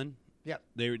Fallen. Yeah,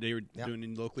 they were doing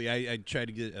it locally. I tried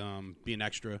to get be an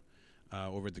extra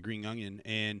over at the Green Onion,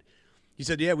 and he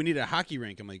said, "Yeah, we need a hockey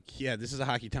rink." I'm like, "Yeah, this is a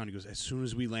hockey town." He goes, "As soon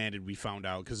as we landed, we found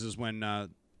out because it was when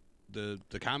the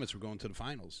Comets were going to the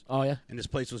finals." Oh yeah, and this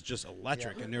place was just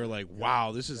electric, and they were like,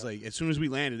 "Wow, this is like." As soon as we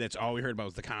landed, that's all we heard about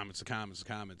was the Comets, the Comets, the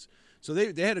Comets. So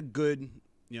they had a good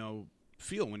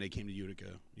feel when they came to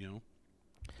Utica.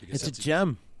 It's a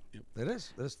gem. It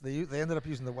is. They ended up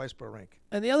using the Weisboro rink.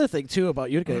 And the other thing, too,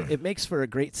 about Utica, it makes for a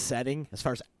great setting as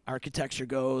far as architecture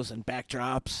goes and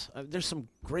backdrops. There's some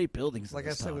great buildings. Like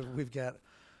I said, we've got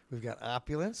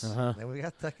opulence, and we've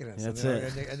got decadence. That's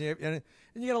and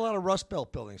you get a lot of Rust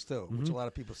Belt buildings, too, which a lot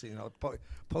of people see,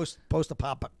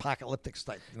 post-apocalyptic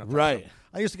type. Right.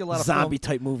 I used to get a lot of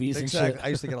zombie-type movies exactly. and shit. I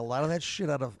used to get a lot of that shit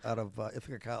out of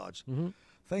Ithaca College.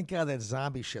 Thank God that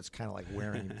zombie shit's kind of like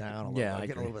wearing you down a little. Yeah, I'm I getting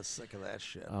a agree. little bit sick of that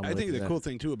shit. I think the cool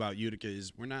thing, too, about Utica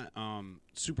is we're not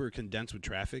super condensed with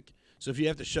traffic. So if you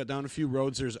have to shut down a few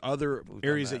roads, there's other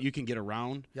areas that you can get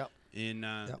around. Yep. And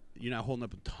you're not holding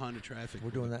up a ton of traffic.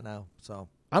 We're doing that now. So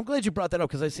I'm glad you brought that up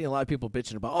because I see a lot of people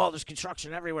bitching about, there's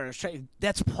construction everywhere.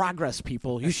 That's progress,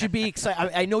 people. You should be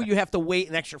excited. I know you have to wait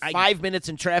an extra 5 minutes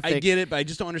in traffic. I get it, but I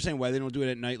just don't understand why they don't do it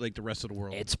at night like the rest of the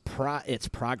world. It's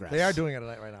progress. They are doing it at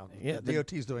night right now. Yeah, the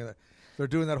DOT's doing it. They're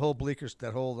doing that whole Bleeckers,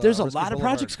 that whole. There's a Risky lot of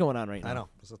Boulevard. projects going on right now. I know.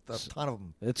 There's a ton of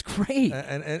them. It's great.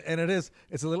 And it is.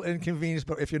 It's a little inconvenience,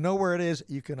 but if you know where it is,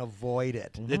 you can avoid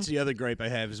it. That's the other gripe I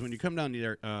have is when you come down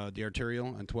the arterial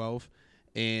on 12,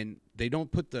 and they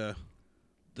don't put the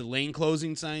lane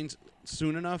closing signs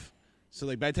soon enough. So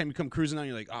like by the time you come cruising down,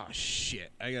 you're like, oh shit,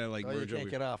 I gotta like merge you over.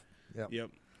 can't get off. Yep.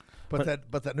 But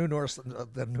that new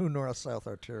north south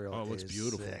arterial. Oh, it looks is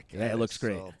beautiful. Sick. Yeah, it looks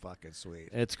great. So fucking sweet.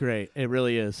 It's great. It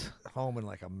really is. Home in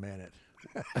like a minute.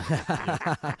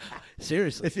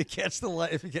 Seriously. If you catch the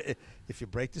light, if you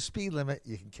break the speed limit,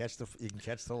 you can catch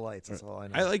the lights. That's all I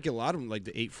know. I like a lot of them, like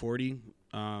the 840.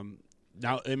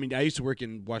 Now, I mean, I used to work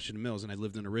in Washington Mills, and I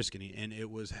lived in Oriskany, and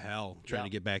it was hell trying to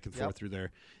get back and forth through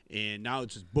there. And now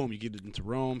it's just, boom, you get into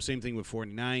Rome. Same thing with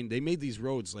 49. They made these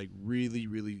roads, like, really,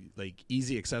 really, like,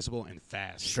 easy, accessible, and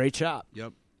fast. Straight shot.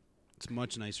 Yep. It's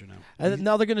much nicer now. And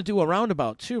now they're going to do a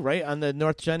roundabout, too, right? On the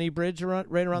North Jenny Bridge, right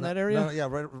around that area? No, yeah,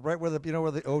 right where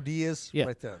where the OD is? Yeah.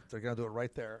 Right there. They're going to do it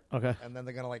right there. Okay. And then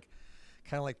they're going to,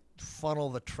 kind of funnel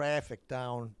the traffic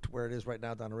down to where it is right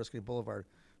now down Oriskany Boulevard.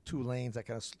 2 lanes. They're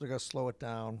going to slow it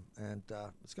down, and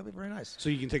it's going to be very nice. So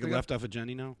you can take a left off of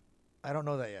Jenny now? I don't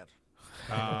know that yet.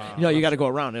 You got to go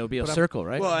around. It'll be a circle,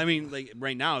 right? Well, I mean, like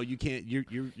right now, you can't. You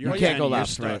can't go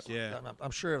left, right? Yeah.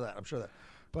 I'm sure of that.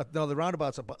 But no, the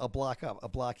roundabout's a block up, a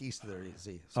block east of there.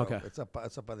 Z. So okay. It's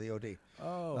up by the OD.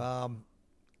 Oh.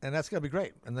 And that's going to be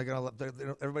great. And they're going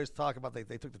to. Everybody's talking about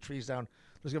they took the trees down.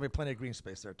 There's going to be plenty of green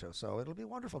space there too. So it'll be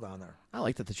wonderful down there. I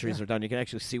like that the trees are down. You can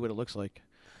actually see what it looks like.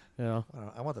 Yeah.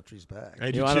 I want the trees back.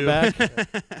 I do you want too. them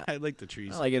back? I like the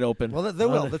trees. I like it open. Well, they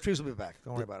will. The trees will be back.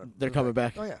 Don't worry about it. They're coming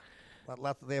back. Oh yeah.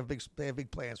 They have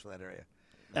big plans for that area.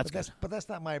 That's good. But that's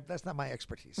not my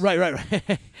expertise. Right.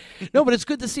 No, but it's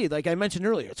good to see. Like I mentioned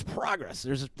earlier, it's progress.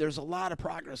 There's a lot of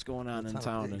progress going on in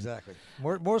town. Exactly.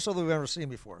 More so than we've ever seen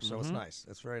before. So it's nice.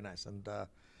 It's very nice. And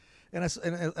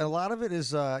a lot of it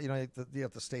is you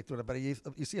have to state doing it, but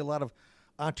you see a lot of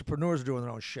entrepreneurs are doing their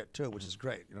own shit too, which is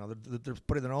great. They're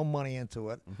putting their own money into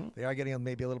it. They are getting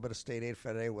maybe a little bit of state aid,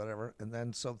 Fed aid, whatever, and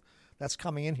then so that's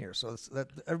coming in here. So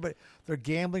everybody they're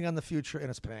gambling on the future and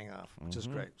it's paying off, which is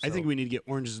great. So, I think we need to get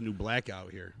Orange is the New Black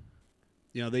out here.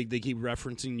 They keep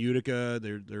referencing Utica.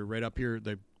 They're right up here.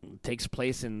 They takes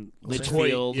place in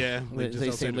Litchfield. Yeah, they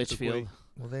say Litchfield.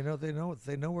 Well,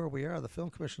 they know where we are. The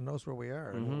Film Commission knows where we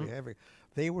are and what we have.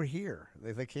 They were here.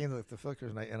 They came to the Film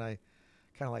Commission and I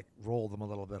kind of rolled them a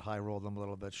little bit, high rolled them a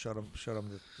little bit, showed them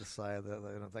the side,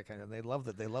 that kind of. And they loved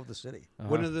it. They loved the city.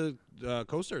 One of the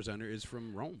co-stars on her is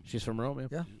from Rome. She's from Rome.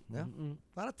 Yeah.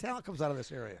 A lot of talent comes out of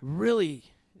this area. Really,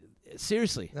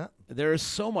 seriously, yeah. There is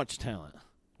so much talent.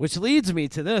 Which leads me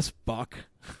to this, Buck.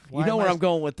 You know where I'm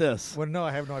going with this. Well, no,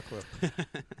 I have no clue.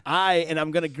 I'm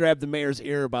going to grab the mayor's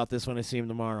ear about this when I see him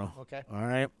tomorrow. Okay. All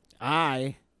right.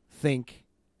 I think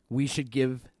we should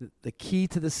give the key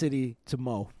to the city to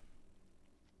Mo.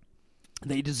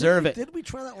 They deserve it. Did we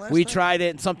try that last We time? tried it,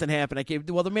 and something happened.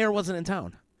 The mayor wasn't in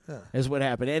town. Yeah. Is what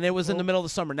happened. And it was in the middle of the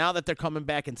summer. Now that they're coming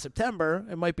back in September,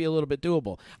 it might be a little bit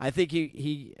doable. I think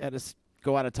he had to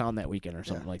go out of town that weekend or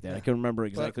something like that. I can't remember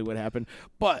exactly what happened.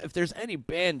 But if there's any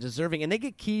band deserving, and they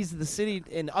get keys to the city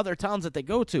in other towns that they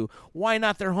go to, why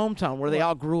not their hometown where they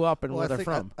all grew up and where they're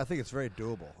from? I think it's very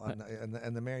doable.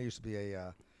 And the mayor used to be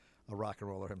a rock and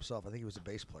roller himself. I think he was a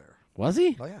bass player. Was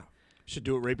he? Oh, yeah. Should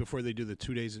do it right before they do the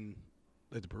 2 days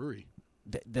at the brewery.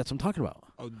 That's what I'm talking about.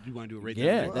 Oh, you want to do it right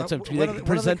there? there? That's when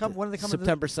do they come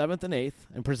September 7th and 8th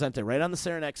and present it right on the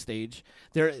Saranac stage.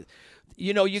 There,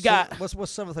 what's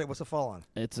 7th? What's the fall on?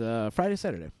 It's Friday,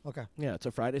 Saturday. Okay. Yeah, it's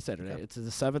a Friday, Saturday. Okay. It's the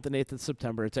 7th and 8th of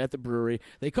September. It's at the brewery.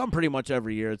 They come pretty much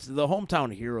every year. It's the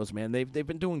hometown heroes, man. They've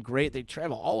been doing great. They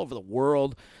travel all over the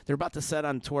world. They're about to set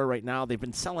on tour right now. They've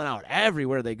been selling out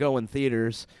everywhere they go in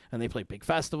theaters, and they play big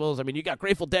festivals. I mean, you got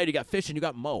Grateful Dead, you got Fish, and you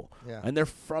got Mo. Yeah. And they're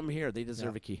from here. They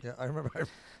deserve a key. Yeah, I remember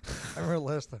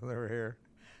last time they were here.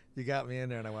 You got me in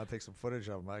there, and I want to take some footage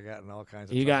of them. I got in all kinds of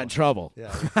trouble. You got in trouble.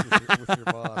 Yeah, with your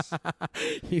boss.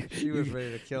 She was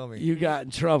ready to kill me. You got in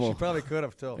trouble. She probably could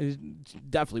have, too.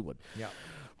 Definitely would. Yeah.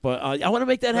 But I want to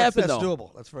make that happen, that's though.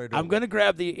 Doable. That's very doable. I'm going to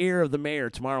grab the ear of the mayor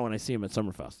tomorrow when I see him at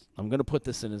Summerfest. I'm going to put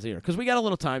this in his ear because we got a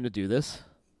little time to do this.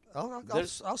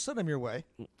 I'll send him your way.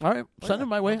 All right, send him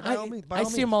my way. I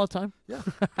see him all the time. Yeah.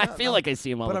 I feel like I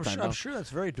see him all the time. But I'm sure that's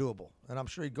very doable, and I'm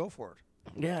sure he'd go for it.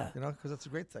 Yeah. Because that's a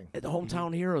great thing. The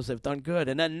hometown heroes have done good.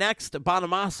 And then next,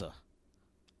 Bonamassa.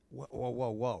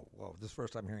 Whoa. This is the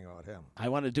first time hearing about him. I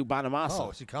want to do Bonamassa.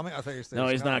 Oh, is he coming? I thought you said no,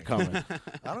 he's not coming.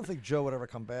 I don't think Joe would ever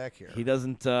come back here. He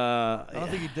doesn't. I don't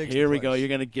think he digs Here the we go. place.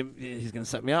 He's going to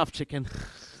set me off, chicken.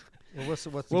 Well,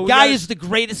 what's Well, Guy is the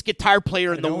greatest guitar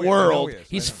player in the know he- I know world. he is.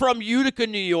 He's I know. from Utica,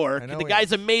 New York. I know The he guy's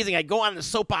is. amazing. I go on the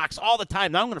soapbox all the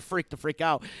time. Now I'm going to freak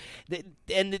out.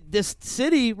 And this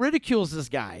city ridicules this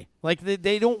guy. Like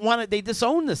they don't want to. They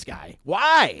disown this guy.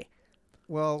 Why?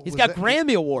 Well, He's was got that-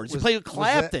 Grammy Awards. He played with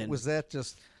Clapton. Was that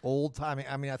just old timing?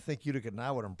 I mean, I think Utica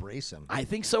now would embrace him. I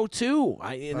think so too. But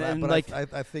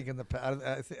I think in the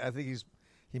I think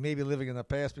he may be living in the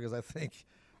past because I think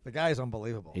the guy's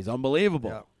unbelievable. He's unbelievable.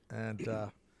 Yeah. And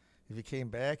if he came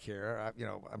back here,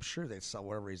 I'm sure they'd sell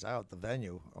wherever he's out. The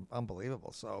venue,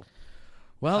 unbelievable. So,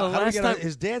 Well, the how do we last get time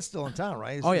his dad's still in town,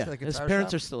 right? Oh, He's yeah. at a His guitar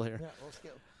parents shop? are still here.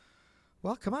 Yeah,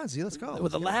 well, come on, Z, let's go. Well,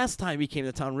 the last time he came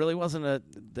to town really wasn't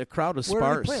the crowd was Where did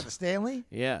he sparse. play? At the Stanley?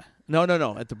 Yeah. No,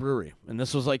 at the brewery. And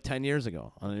this was like 10 years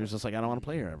ago. And he was just like, I don't want to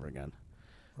play here ever again.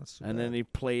 That's too And bad. then he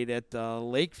played at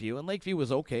Lakeview, and Lakeview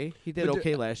was okay. He did But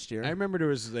okay last year. I remember there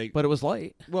was like, but it was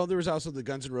light. Well, there was also the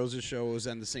Guns N' Roses show was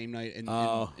on the same night in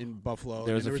Buffalo.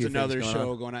 There was and a there few was another things show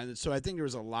going going on. So I think there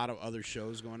was a lot of other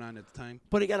shows going on at the time.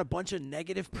 But he got a bunch of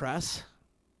negative press.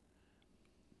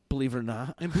 Believe it or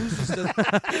not. And blues is still,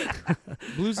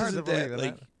 blues Hard to isn't believe that it,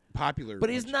 like popular. But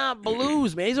he's much. not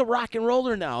blues, man. He's a rock and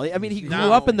roller now. I mean, he grew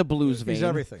No. up in the blues vein. He's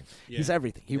everything. He's Yeah.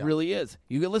 everything. He really is.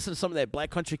 You can listen to some of that Black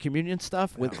Country Communion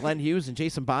stuff with Glenn Hughes and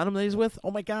Jason Bonham that he's with.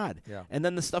 Oh, my God. Yeah. And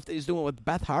then the stuff that he's doing with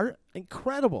Beth Hart,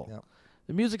 incredible. Yeah.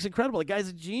 The music's incredible. The guy's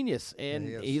a genius, and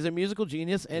he is. he's a musical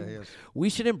genius, and he is. we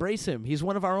should embrace him. He's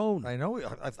one of our own. I know.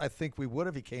 I think we would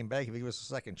if he came back if he was a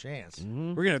second chance.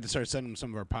 We're gonna have to start sending him some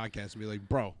of our podcasts and be like,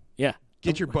 bro, Yeah.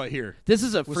 get your butt here. This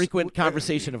is a Was- frequent w-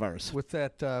 conversation of ours. With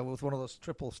that, with one of those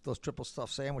triple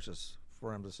stuffed sandwiches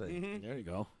for him to say. There you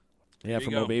go. There Yeah, you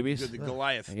from go. Old Babies. The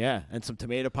Goliath. Yeah, and some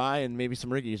tomato pie and maybe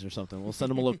some Riggies or something. We'll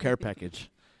send him a little care package.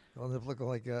 He'll end up looking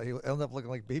like he'll end up looking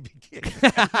like BB King.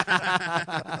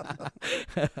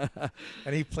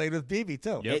 And he played with BB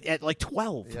too. At like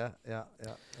 12. Yeah.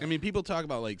 I mean, people talk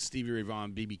about like Stevie Ray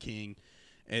Vaughan, B.B. King,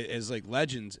 as like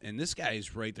legends, and this guy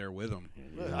is right there with them.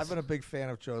 I've been a big fan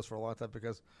of Joe's for a long time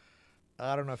because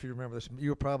I don't know if you remember this.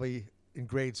 You were probably in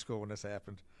grade school when this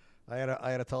happened. I had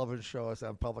a television show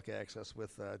on public access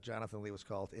with Jonathan Lee. It was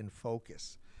called In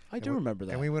Focus. I do remember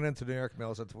that. And we went into New York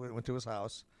Mills. Went to his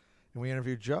house, and we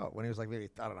interviewed Joe when he was like maybe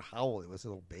I don't know how old he was, a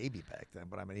little baby back then.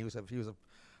 But I mean, he was a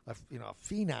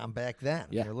phenom back then.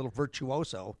 Yeah. A little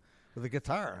virtuoso with a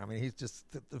guitar. I mean, he's just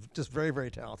very,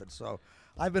 very talented. So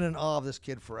I've been in awe of this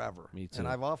kid forever. Me too. And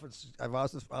I've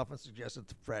often suggested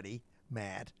to Freddie,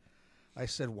 Matt, I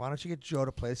said, why don't you get Joe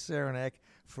to play Saranac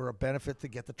for a benefit to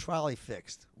get the trolley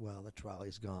fixed? Well, the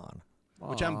trolley's gone.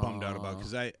 Which I'm bummed out about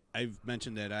because I've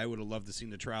mentioned that I would have loved to see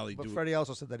the trolley But do Freddie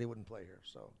also said that he wouldn't play here,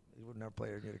 so he would never play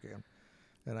here in Utica again.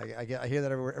 And I hear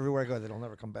that everywhere I go, they'll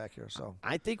never come back here. So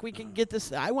I think we can get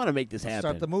this. I want to make this Let's happen.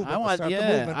 start the movement. I want, Let's start the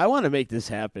yeah, movement. I want to make this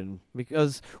happen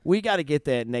because we got to get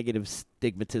that negative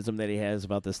stigmatism that he has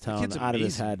about this town kid's out of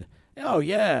his amazing. head. Oh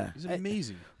yeah, He's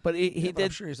amazing. But he Yeah,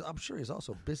 but did. I'm sure he's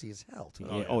also busy as hell too.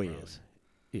 Yeah, he is.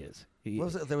 He is. He, What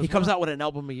was it? There he was comes one- out with an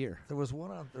album a year. There was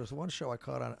one show I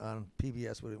caught on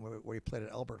PBS where he played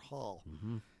at Albert Hall,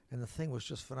 and the thing was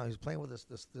just phenomenal. He was playing with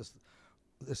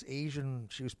this Asian.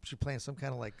 She playing some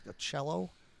kind of like a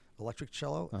cello, electric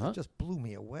cello. It just blew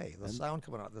me away. The sound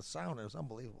coming out, the sound was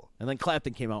unbelievable. And then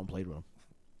Clapton came out and played with him.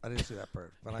 I didn't see that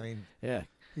part, but I mean, Yeah,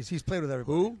 he's played with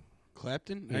everybody. Who?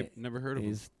 Clapton? Yeah, I've never heard of him.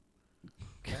 he's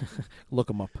look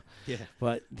him up. Yeah.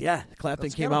 But yeah, Clapton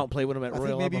Let's came get him. out and played with him at I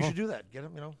Royal think maybe Albert you Hall. should do that. Get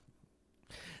him,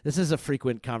 This is a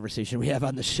frequent conversation we have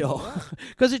on the show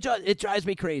because it drives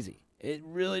me crazy. It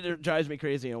really drives me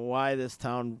crazy, and why this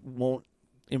town won't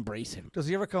embrace him. Does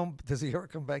he ever come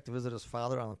back to visit his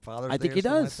father on Father's Day? I think or he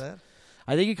something does. Like that?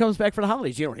 I think he comes back for the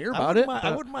holidays. You don't hear about it.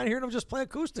 I wouldn't mind hearing him just play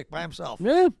acoustic by himself.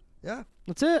 Yeah, Yeah,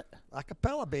 that's it. a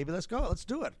cappella, baby. Let's go. Let's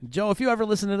do it. Joe, if you ever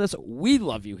listen to this, we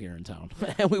love you here in town,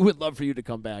 and we would love for you to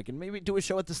come back and maybe do a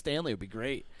show at the Stanley. It would be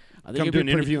great. I think Come it'd do be an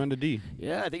pretty- interview on the D.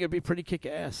 Yeah, I think it'd be pretty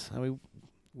kick-ass. I mean,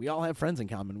 we all have friends in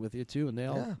common with you too, and they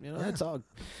all, Yeah, it's all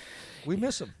We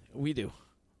miss him. we do.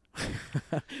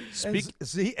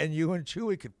 And you and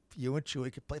Chewy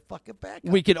could play fucking backup.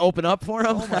 We could open up for him.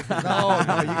 Oh my God.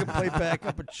 No, you can play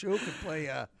backup, and Chew can play.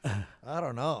 I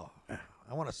don't know.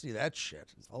 I want to see that shit.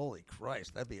 Holy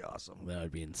Christ, that'd be awesome. That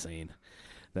would be insane.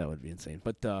 That would be insane.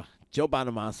 But Joe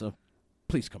Bonamassa,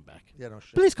 please come back. Yeah, no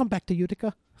shit. Please come back to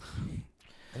Utica.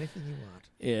 Anything you want.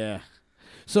 Yeah.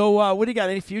 So what do you got?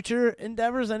 Any future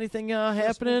endeavors? Anything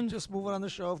happening? Just moving on the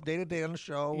show, day to day on the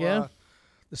show. Yeah.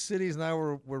 The cities now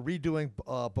we're redoing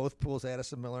both pools,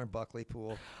 Addison Miller and Buckley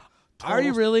Pool. Are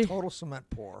you really? Total cement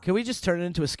pour. Can we just turn it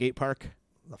into a skate park?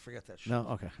 No, forget that shit. No.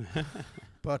 Okay.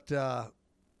 But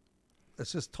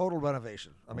It's just total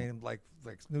renovation. I mean, like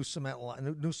new cement,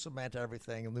 new cement,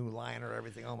 everything, a new liner,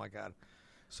 everything. Oh my God!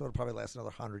 So it'll probably last another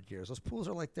 100 years. Those pools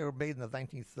are like they were made in the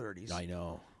 1930s. I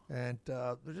know. And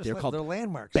they're just They're called they're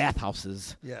landmarks.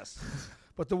 bathhouses. Yes,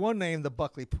 but the one name, the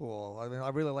Buckley Pool. I mean, I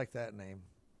really like that name.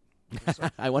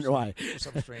 I wonder why. For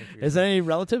some strange reason. Is there any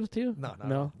relatives to you? No, not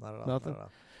no, at all. nothing. Not at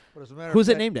all. But as a matter Who's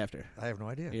of it fact, named after? I have no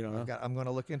idea. You don't know? I'm going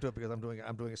to look into it because I'm doing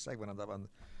a segment on.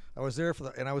 I was there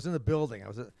and I was in the building. I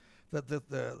was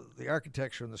the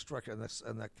architecture and the structure and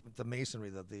the masonry,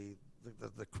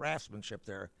 the craftsmanship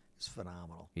there is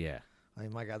phenomenal. Yeah. I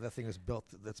mean, my God, that thing is built.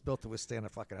 That's built to withstand a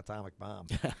fucking atomic bomb.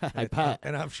 I bet.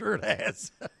 And I'm sure it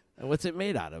has. And what's it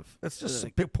made out of? It's just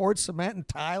poured cement and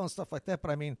tile and stuff like that.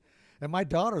 But I mean, and my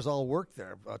daughters all work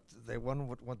there. But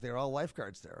they're all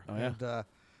lifeguards there. Oh, yeah. And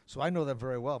so I know them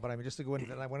very well. But I mean, just to go in,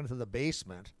 and I went into the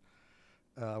basement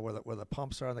where the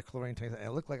pumps are and the chlorine tanks, and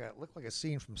it looked like a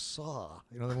scene from Saw.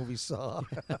 You know the movie Saw.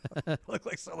 It looked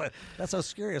like Saw. That's how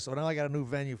scary it is. So now I got a new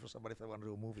venue for somebody if they want to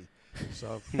do a movie.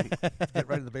 So get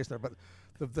right in the basement there.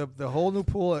 But the whole new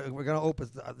pool we're going to open.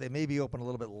 They may be open a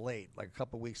little bit late, like a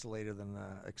couple weeks later than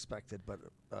expected. But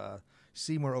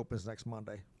Seymour opens next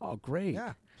Monday. Oh, great.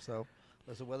 Yeah. So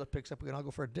as the weather picks up, we can all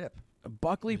go for a dip.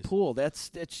 Buckley Pool. That's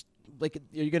like, are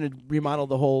you going to remodel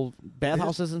the whole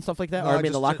bathhouses and stuff like that? No, Or I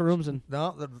mean, the locker rooms and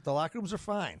no, the locker rooms are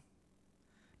fine.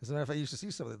 As a matter of fact, I used to see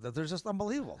some of them. They're just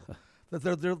unbelievable.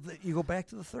 You go back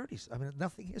to the 30s. I mean,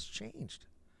 nothing has changed.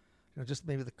 You know, just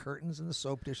maybe the curtains and the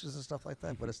soap dishes and stuff like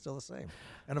that, but it's still the same.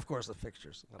 And of course, the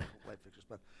fixtures, light fixtures.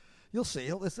 But you'll see.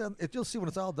 You'll see when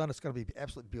it's all done. It's going to be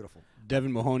absolutely beautiful.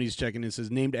 Devin Mahoney's checking in.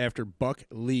 Says named after Buck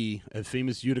Lee, a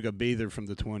famous Utica bather from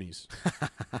the 20s.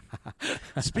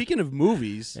 Speaking of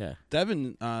movies,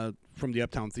 Devin from the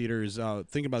Uptown Theater is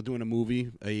thinking about doing a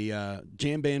movie, a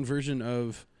jam band version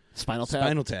of Spinal Tap.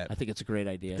 Spinal Tap. I think it's a great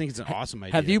idea. I think it's an awesome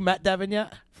idea. Have you met Devin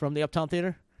yet from the Uptown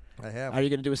Theater? I have. Are you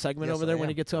going to do a segment Yes, over there I when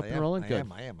he am. gets up I and am. rolling? Good.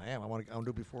 I am. I want to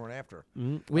do before and after.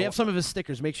 Mm-hmm. We have some of his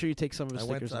stickers. Make sure you take some of his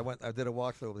stickers. I did a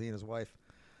walkthrough with him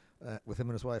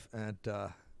and his wife, and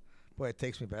boy, it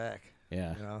takes me back.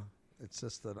 Yeah. You know, it's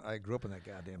just that I grew up in that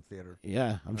goddamn theater.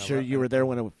 Yeah, I'm sure you were there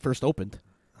when it first opened.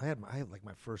 I had like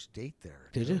my first date there.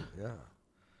 Did you? Yeah.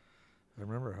 I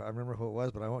remember who it was,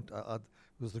 but it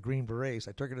was the Green Berets.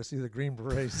 I took her to see the Green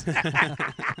Berets.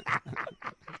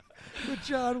 With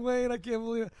John Wayne, I can't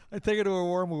believe it. I take her to a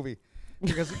war movie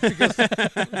because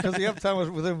the Uptown was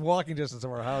within walking distance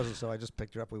of our houses. So I just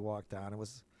picked her up. We walked down. It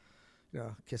was,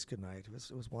 kiss goodnight.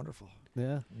 It was wonderful.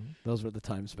 Yeah, those were the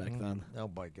times back then. Oh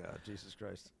my God, Jesus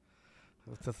Christ!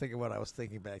 To think of what I was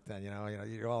thinking back then,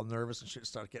 you're all nervous and shit.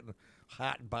 Start getting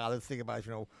hot and bothered, thinking about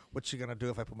what's she gonna do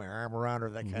if I put my arm around her,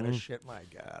 that kind of shit. My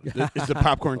God, is the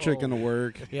popcorn trick gonna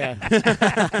work? Yeah,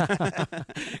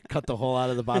 cut the hole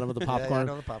out of the bottom of the popcorn. Yeah, I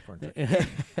know the popcorn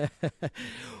trick.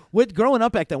 With growing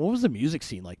up back then, what was the music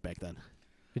scene like back then?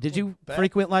 Did you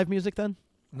frequent live music then?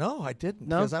 No, I didn't.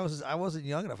 No, because I wasn't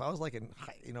young enough. I was like in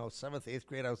 7th, 8th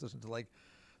grade. I was listening to like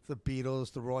the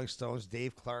Beatles, the Rolling Stones,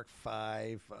 Dave Clark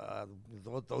 5,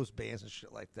 those bands and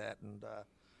shit like that. And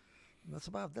that's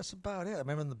about it. I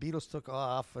remember when the Beatles took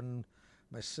off, and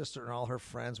my sister and all her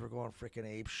friends were going freaking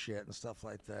ape shit and stuff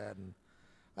like that. And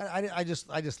I just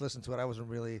listened to it. I wasn't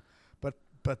really,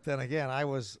 but then again, I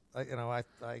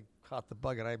caught the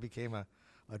bug and I became a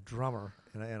drummer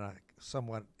in a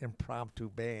somewhat impromptu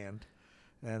band.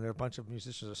 And there are a bunch of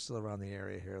musicians that are still around the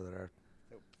area here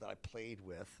that I played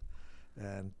with.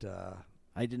 And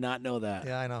I did not know that.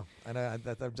 Yeah, I know. I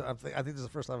think this is the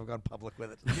first time I've gone public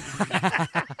with it.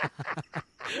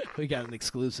 We got an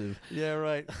exclusive. Yeah,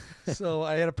 right. So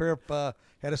I had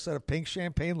a set of pink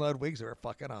champagne Ludwigs. They were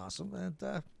fucking awesome. And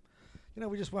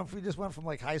we just went from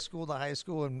like high school to high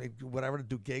school and whatever to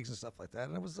do gigs and stuff like that.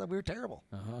 And it was we were terrible.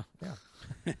 Yeah,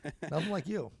 nothing like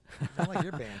you. Nothing like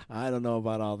your band. I don't know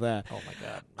about all that. Oh my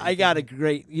God. I got a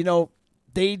great.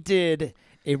 They did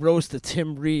a roast of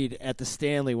Tim Reed at the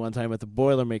Stanley one time at the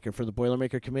Boilermaker for the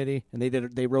Boilermaker committee, and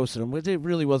they roasted him. It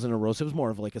really wasn't a roast; it was more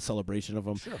of like a celebration of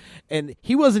him. Sure. And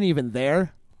he wasn't even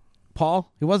there,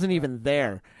 Paul. He wasn't even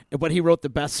there, but he wrote the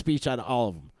best speech out of all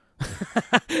of them.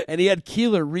 And he had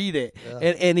Keeler read it,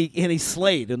 and he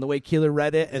slayed in the way Keeler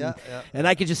read it, and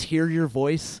I could just hear your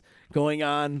voice going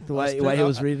on while he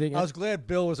was reading it. I was glad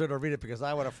Bill was there to read it because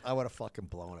I would have fucking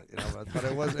blown it. But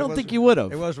it was. I don't think you would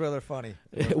have. It was rather funny.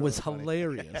 It was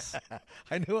hilarious.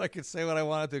 I knew I could say what I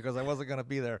wanted to because I wasn't going to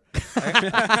be there.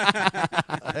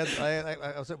 I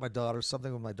was at my daughter,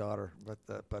 something with my daughter,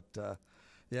 but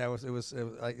Yeah, it was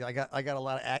I got a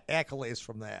lot of accolades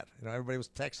from that. You know, everybody was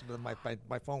texting me.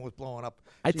 My phone was blowing up.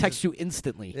 I text you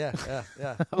instantly. Yeah.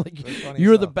 Like, funny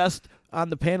you're as the hell. best on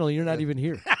the panel. You're not even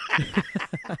here.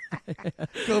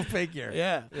 Go figure.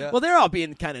 Yeah. Yeah. Well, they're all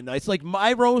being kind of nice. Like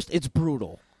my roast, it's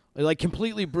brutal. Like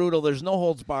completely brutal. There's no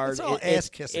holds barred. It's all ass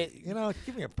kissing. You know,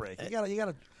 give me a break. You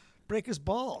gotta break his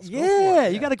balls. Go for Yeah,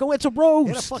 it. you got to go. It's a roast.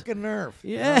 Hit a fucking nerve.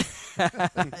 Yeah.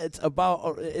 It's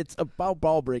about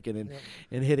ball breaking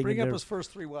and hitting. Bring a up nerve. his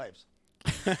first 3 wives.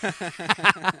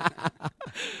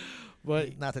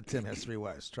 But Not that Tim has 3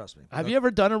 wives. Trust me. have you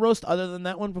ever done a roast other than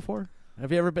that one before?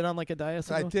 Have you ever been on like a diet?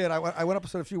 I did. I went up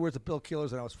and said a few words to Bill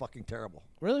Killers, and I was fucking terrible.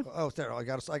 Really? I was terrible. I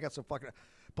got some fucking.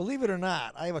 Believe it or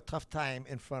not, I have a tough time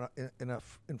in front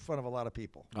of a lot of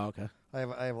people. Oh, okay.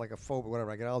 I have like a phobia, whatever.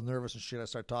 I get all nervous and shit. I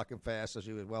start talking fast, as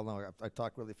you would well know. I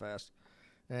talk really fast,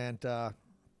 and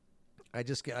I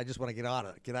just want to get out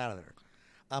of there.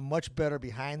 I'm much better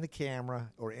behind the camera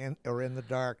or in the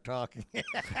dark talking.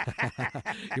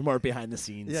 You're more behind the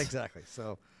scenes. Yeah, exactly.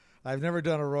 So I've never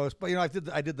done a roast, but you know, I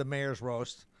did the mayor's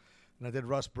roast, and I did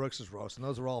Russ Brooks's roast, and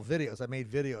those were all videos. I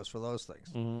made videos for those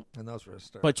things, and those were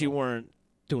hysterical. But you weren't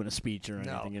doing a speech or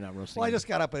anything. No. You're not roasting. Well, I just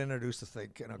got up and introduced the thing,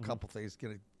 a couple things,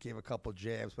 gave a couple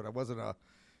jabs, but it wasn't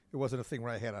a thing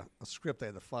where I had a script I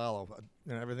had to follow.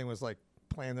 You know, everything was like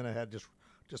planned in ahead. Just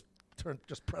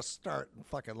press start and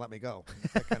fucking let me go.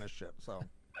 That kind of shit. So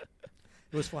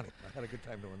it was funny. I had a good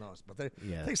time doing those, but it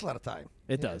takes a lot of time.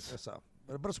 It does. So,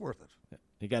 but it's worth it.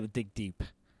 You got to dig deep.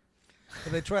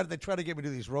 But they try to get me to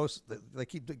do these roasts. They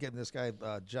keep getting this guy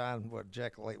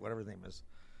Jack Light, whatever his name is.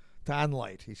 Don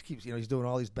Light. He keeps, he's doing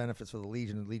all these benefits for the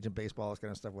Legion baseball, this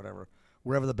kind of stuff, whatever,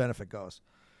 wherever the benefit goes.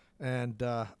 And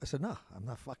I said, no, I'm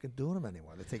not fucking doing them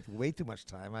anymore. They take way too much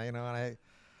time.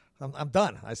 I'm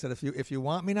done. I said, if you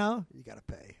want me now, you got to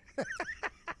pay.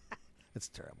 It's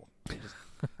terrible.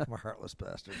 I'm a heartless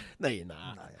bastard. No, you're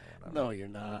not. Nah, No, you're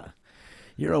not.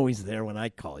 You're always there when I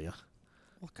call you.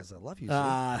 Well, because I love you.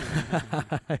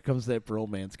 Here comes that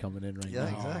bromance coming in right now.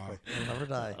 Yeah, exactly. It'll never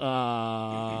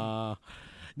die.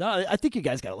 No, I think you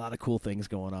guys got a lot of cool things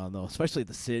going on, though, especially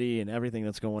the city and everything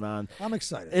that's going on. I'm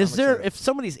excited. If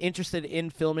somebody's interested in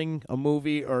filming a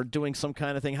movie or doing some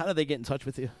kind of thing, how do they get in touch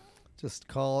with you? Just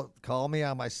call me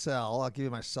on my cell. I'll give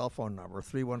you my cell phone number,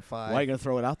 315. Why are you going to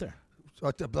throw it out there?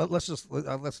 Let's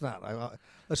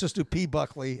just do P.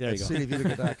 Buckley at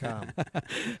cityutica.com.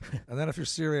 And then if you're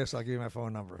serious, I'll give you my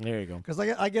phone number. There you go. Because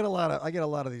I get a lot of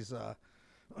these. I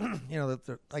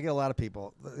get a lot of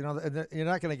people. And you're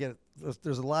not going to get.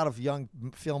 There's a lot of young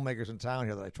filmmakers in town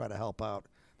here that I try to help out.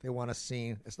 They want a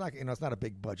scene. It's not. It's not a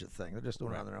big budget thing. They're just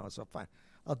doing it on their own. So fine,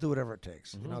 I'll do whatever it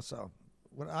takes. So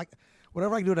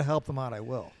whatever I can do to help them out, I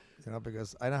will.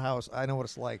 Because I know what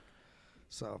it's like.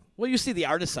 So well, you see the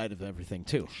artist side of everything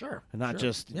too. Sure, and not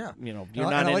just you're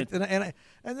not. And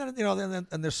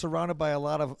then they're surrounded by a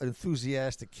lot of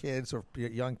enthusiastic kids or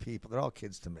young people. They're all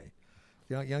kids to me.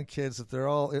 Young kids that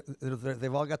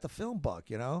they've all got the film bug,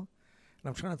 And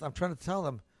I'm trying to tell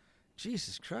them,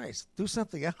 Jesus Christ, do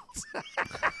something else.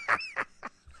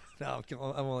 No,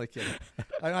 I'm only kidding.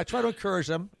 I try to encourage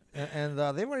them, and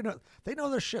they already know. They know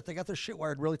their shit. They got their shit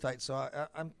wired really tight. So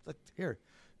I'm like, here.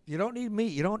 You don't need me.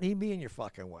 You don't need me in your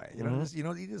fucking way. You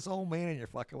don't need this old man in your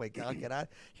fucking way. Get out.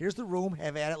 Here's the room.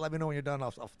 Have at it. Let me know when you're done.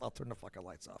 I'll turn the fucking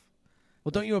lights off.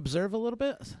 Well, don't you observe a little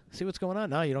bit? See what's going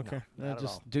on? No, you don't care. Not at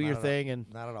just all. do Not your at thing all.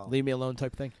 and Not at all. leave me alone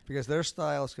type thing. Because their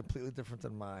style is completely different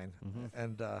than mine,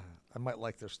 and I might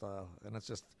like their style. And it's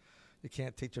just you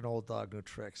can't teach an old dog new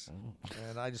tricks.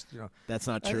 And I just that's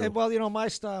not true. Well, my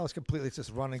style is completely it's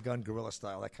just run and gun guerrilla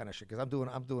style, that kind of shit. Because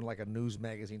I'm doing like a news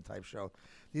magazine type show.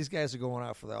 These guys are going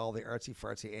out for all the artsy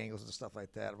fartsy angles and stuff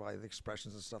like that, the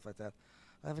expressions and stuff like that.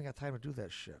 I haven't got time to do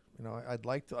that shit. I'd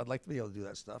like to be able to do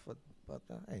that stuff, but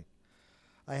hey.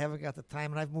 I haven't got the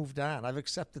time, and I've moved on. I've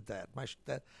accepted that.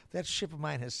 That ship of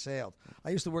mine has sailed. I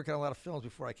used to work on a lot of films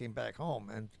before I came back home,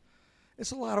 and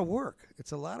it's a lot of work.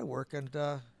 It's a lot of work, and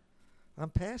I'm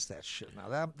past that shit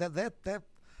now.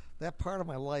 That part of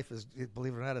my life is,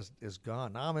 believe it or not, is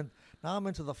gone. Now I'm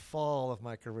into the fall of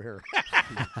my career.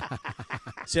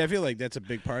 See, I feel like that's a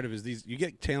big part of it. Is you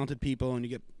get talented people, and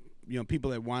you get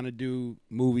people that want to do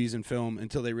movies and film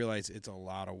until they realize it's a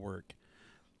lot of work.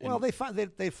 Well, they find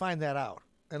that out.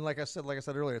 And like I said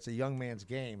earlier, it's a young man's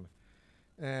game,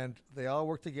 and they all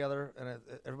work together, and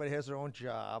everybody has their own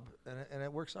job, and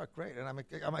it works out great. And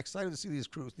I'm excited to see these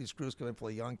crews come in full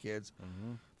of young kids.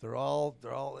 They're all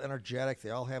energetic. They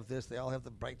all have this. They all have the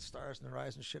bright stars in their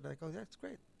eyes and shit. And I go, that's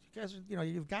great. You guys are,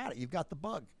 you've got it. You've got the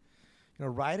bug.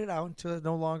 Ride it out until it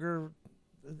no longer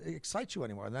excites you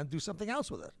anymore, and then do something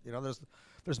else with it.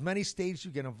 There's many stages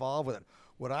you get involved with it.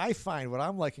 what I find, what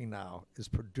I'm liking now, is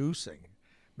producing,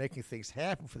 making things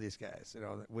happen for these guys. You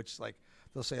know, which like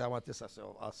they'll say, I want this. I say,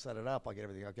 I'll set it up. I'll get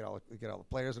everything. I'll get all the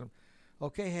players. And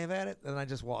okay, have at it. And I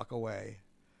just walk away.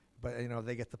 But you know,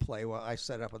 they get to play while I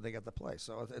set up, and they get to play.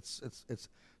 So it's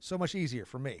so much easier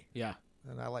for me. Yeah.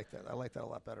 And I like that. I like that a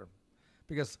lot better,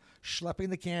 because schlepping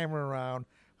the camera around,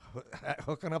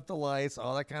 hooking up the lights,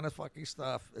 all that kind of fucking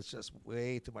stuff, it's just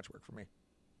way too much work for me.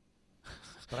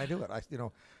 But I do it.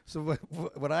 So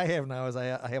what I have now is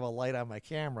I have a light on my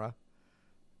camera.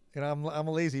 You know, I'm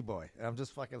a lazy boy. I'm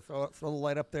just fucking throw the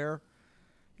light up there.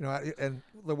 You know, and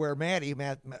where Matt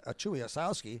Chewy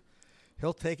Osowski,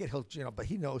 he'll take it. But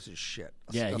he knows his shit.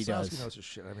 Yeah, he does. He knows his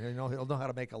shit. I mean, he'll know how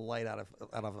to make a light out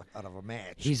of a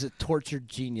match. He's a tortured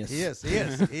genius. He is.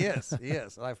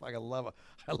 And I fucking love him.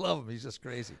 I love him. He's just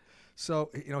crazy. So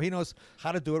you know, he knows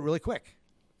how to do it really quick.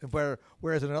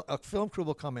 Whereas a film crew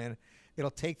will come in,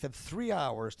 it'll take them 3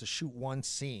 hours to shoot one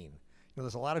scene. You know,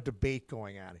 there's a lot of debate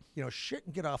going on. You know, shit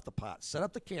and get off the pot. Set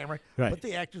up the camera, put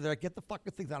the actor there, get the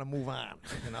fucking thing down and move on.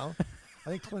 You know, I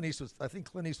think Clint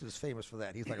Eastwood is famous for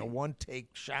that. He's like a one-take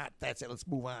shot. That's it. Let's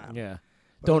move on. Yeah.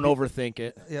 Don't overthink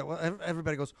it. Yeah. Well,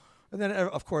 everybody goes, and then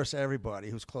of course everybody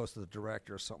who's close to the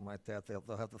director or something like that, they'll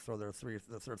have to throw their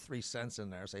 3 cents in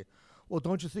there. Say, well,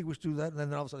 don't you think we should do that? And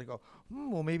then all of a sudden they go,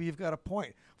 well, maybe you've got a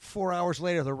point. 4 hours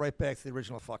later, they're right back to the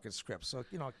original fucking script. So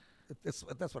you know,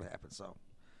 that's what happens. So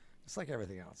it's like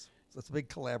everything else. So it's a big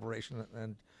collaboration,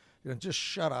 and you know, just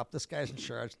shut up. This guy's in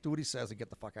charge. Do what he says and get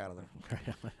the fuck out of there.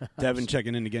 Devin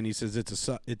checking in again. He says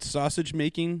it's sausage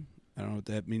making. I don't know what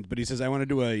that means, but he says I want to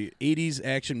do a 80s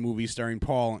action movie starring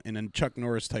Paul in a Chuck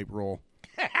Norris type role.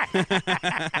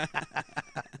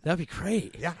 That'd be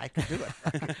great. Yeah, I could do it.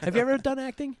 Have you ever done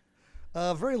acting?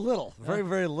 Very little.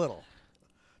 Very little.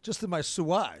 Just in my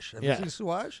Suage. Have you seen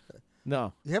Suage?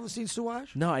 No. You haven't seen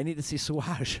Suage? No, I need to see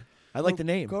Suage. I like the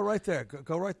name. Go right there.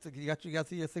 Go right there. You got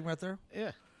the thing right there?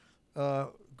 Yeah.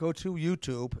 Go to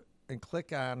YouTube and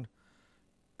click on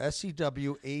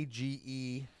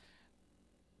SEWAGE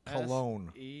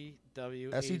Cologne.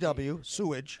 SEW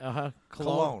Sewage.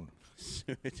 Cologne.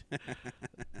 Sewage.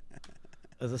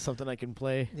 Is this something I can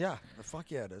play? Yeah.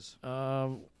 Fuck yeah, it is.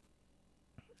 Something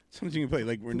you can play.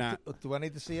 Like we're not. Do I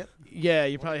need to see it? Yeah,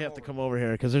 you probably have to come over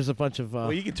here because there's a bunch of.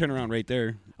 Well, you can turn around right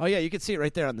there. Oh yeah, you can see it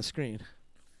right there on the screen,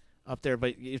 up there.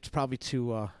 But it's probably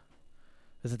too.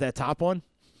 Is it that top one?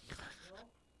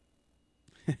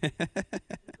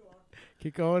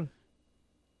 Keep going.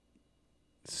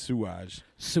 Suage.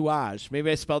 Suage.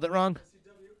 Maybe I spelled it wrong.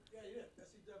 Yeah, you did.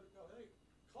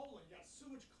 Colon. Yeah,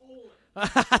 Sewage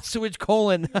sewage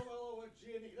colon. colon.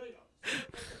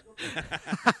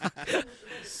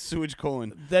 Sewage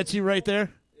colon. That's you right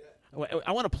there? Yeah.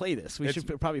 I want to play this. We should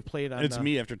probably play it on... It's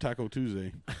me after Taco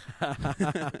Tuesday.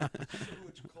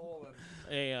 Sewage colon.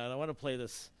 Hey, I want to play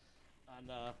this.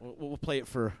 We'll play it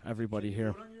for everybody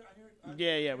here.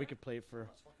 Yeah, we could play it for...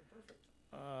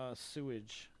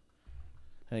 sewage.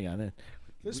 Hang on.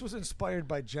 This was inspired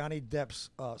by Johnny Depp's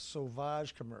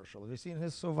Sauvage commercial. Have you seen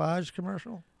his Sauvage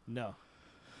commercial? No.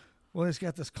 Well, he's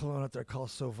got this cologne out there called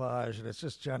Sauvage, and it's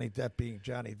just Johnny Depp being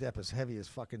Johnny Depp, as heavy as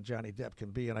fucking Johnny Depp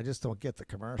can be, and I just don't get the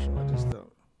commercial. I just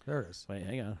don't. There it is. Wait,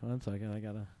 hang on 1 second. I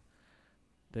got to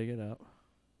dig it up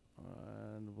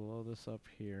and blow this up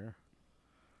here.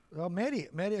 Well, Maddie,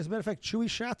 as a matter of fact, Chewy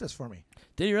shot this for me.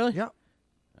 Did he really? Yeah.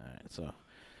 All right, so.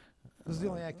 This is the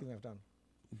only acting I've done.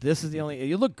 This is the only.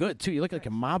 You look good, too. You look like a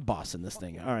mob boss in this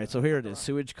thing. All right, so here it is.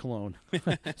 Sewage cologne.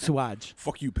 Suage.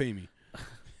 Fuck you, pay me.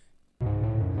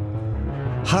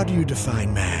 How do you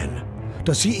define man?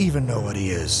 Does he even know what he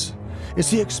is?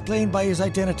 Is he explained by his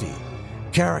identity,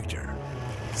 character?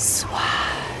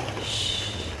 Swash.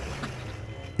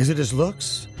 Is it his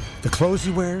looks, the clothes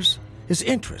he wears, his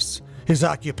interests, his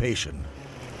occupation?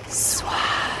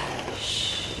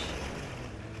 Swash.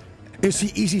 Is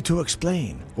he easy to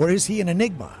explain, or is he an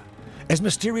enigma, as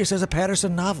mysterious as a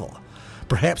Patterson novel?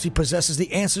 Perhaps he possesses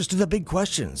the answers to the big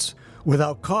questions.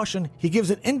 Without caution, he gives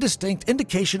an indistinct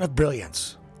indication of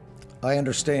brilliance. I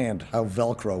understand how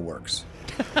Velcro works.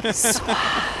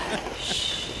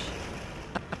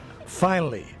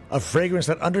 Finally, a fragrance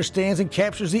that understands and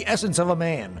captures the essence of a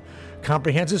man,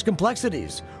 comprehends his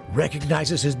complexities,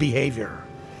 recognizes his behavior.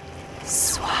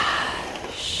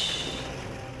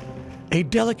 A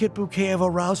delicate bouquet of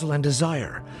arousal and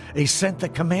desire, a scent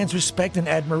that commands respect and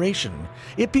admiration.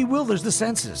 It bewilders the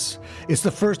senses. It's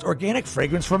the first organic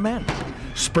fragrance for men.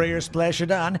 Spray or splash it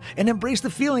on and embrace the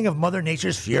feeling of Mother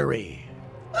Nature's fury.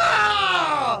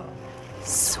 Ah!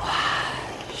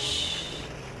 Swash.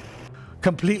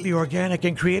 Completely organic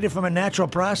and created from a natural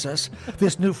process,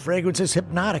 this new fragrance is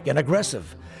hypnotic and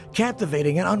aggressive,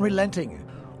 captivating and unrelenting.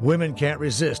 women can't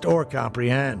resist or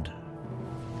comprehend.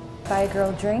 Buy a girl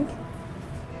a drink?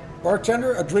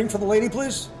 Bartender, a drink for the lady,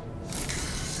 please.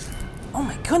 Oh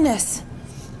my goodness.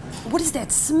 What is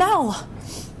that smell?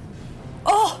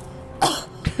 Oh!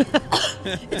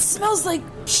 It smells like...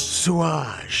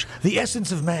 Suage, the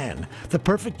essence of man, the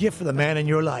perfect gift for the man in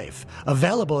your life.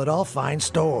 Available at all fine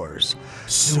stores.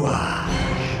 Suage.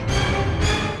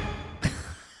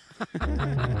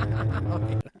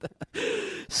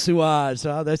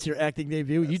 Suage, that's your acting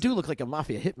debut. You do look like a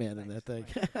mafia hitman in that thing.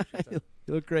 You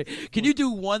look great. Can you do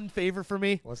one favor for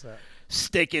me? What's that?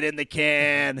 Stick it in the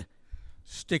can.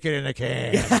 Stick it in a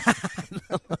can.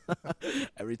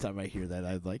 Every time I hear that,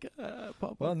 I'm like,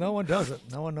 Papa. Well, no one does it.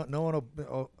 No one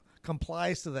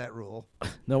complies to that rule.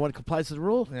 No one complies to the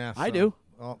rule? Yeah, I do.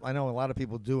 Well, I know a lot of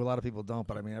people do. A lot of people don't.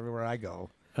 But I mean, everywhere I go,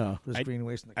 there's green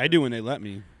waste in the can. I do when they let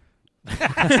me.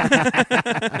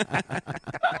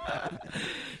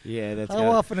 Yeah, that's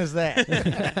how often is that?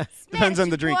 Depends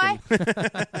on the drinking.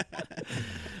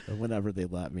 Whenever they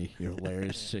let me, you're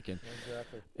hilarious chicken.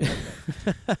 Exactly.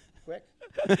 Quick.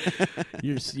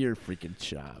 You're freaking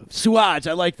shy. Suage,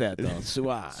 I like that though.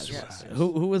 Suage. Yes.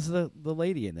 Who was the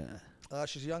lady in that?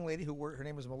 She's a young lady who her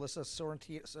name is Melissa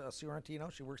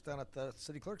Sorrentino. She works down at the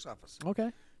city clerk's office. Okay.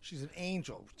 She's an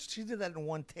angel. She did that in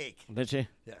one take. Did she?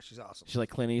 Yeah, she's awesome. She's like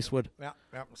Clint Eastwood. Yeah.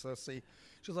 So let's see.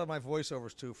 She'll have my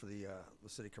voiceovers too for the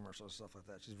city commercials and stuff like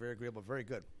that. She's very agreeable, very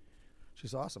good.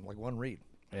 She's awesome. Like one read.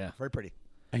 Yeah. Very pretty.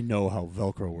 I know how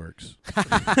Velcro works.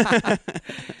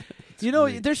 You know,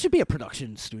 there should be a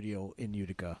production studio in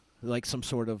Utica, like some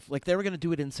sort of like they were going to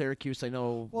do it in Syracuse. I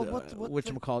know. Well,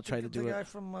 whatchamacallit tried to do the guy it.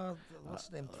 from what's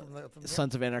his name from the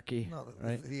Sons of Anarchy. No,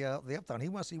 right? The Uptown. He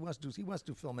wants to do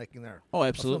filmmaking there. Oh,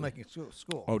 absolutely. A filmmaking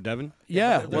school. Oh, Devin.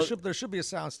 Yeah. There should be a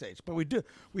sound stage, but we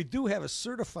do have a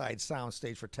certified sound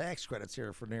stage for tax credits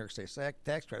here for New York State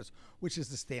tax credits, which is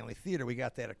the Stanley Theater. We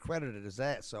got that accredited as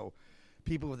that. So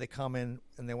people, when they come in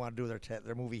and they want to do their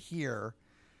movie here.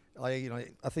 I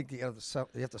think you have to spend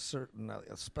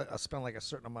like a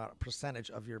certain amount percentage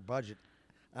of your budget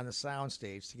on the sound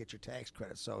stage to get your tax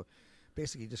credit. So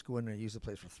basically, you just go in there and use the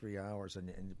place for 3 hours and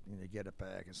you get it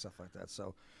back and stuff like that.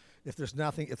 So if there's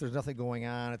nothing going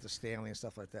on at the Stanley and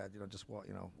stuff like that,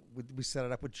 we set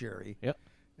it up with Jerry. Yep.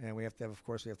 And we have to have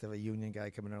a union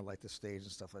guy come in there and light the stage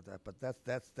and stuff like that. But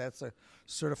that's a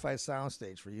certified sound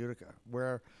stage for Utica,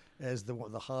 whereas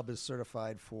the hub is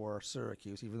certified for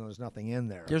Syracuse, even though there's nothing in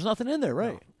there. There's nothing in there,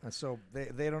 right? No. And so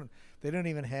they don't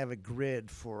even have a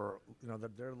grid for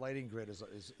their lighting grid is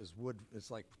wood. It's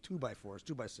like 2x4s,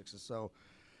 2x6s. So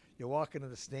you walk into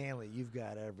the Stanley, you've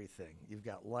got everything. You've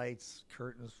got lights,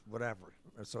 curtains, whatever.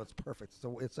 So it's perfect.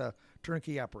 So it's a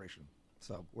turnkey operation.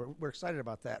 So we're excited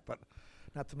about that, but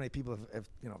not too many people have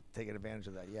taken advantage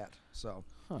of that yet. So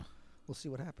we'll see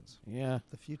what happens. Yeah.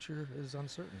 The future is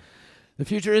uncertain. The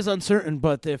future is uncertain,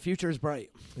 but the future is bright.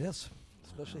 Yes,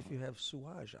 especially if you have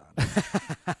Suage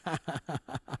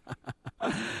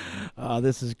on.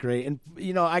 This is great. And,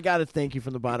 I got to thank you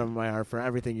from the bottom of my heart for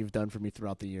everything you've done for me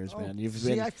throughout the years, man.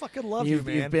 I fucking love you,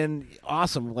 man. You've been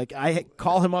awesome. Like, I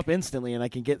call him up instantly, and I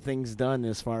can get things done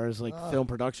as far as, like, film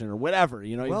production or whatever.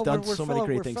 You've done so many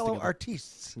great things together. We're fellow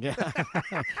artists. Yeah.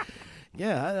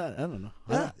 Yeah, I don't know.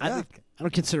 I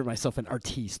don't consider myself an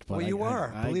artiste, but you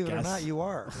are. Believe it or guess. not, you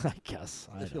are. I guess.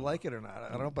 If you like it or not,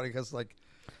 I don't know, but because I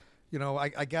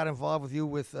got involved with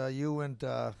you and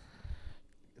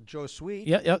Joe Sweet.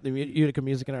 Yep. The Utica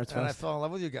Music and Arts Fest. And I fell in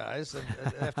love with you guys, and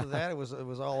after that, it was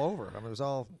all over. I mean, it was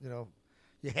all You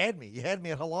had me at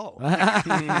hello. Because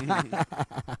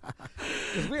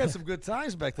we had some good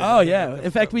times back then. Oh yeah.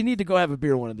 In fact, we need to go have a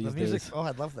beer one of these days. Oh,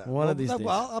 I'd love that. One of these days.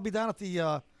 Well, I'll be down at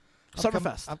the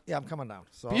Summerfest. I'm coming down.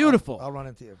 So Beautiful. I'll run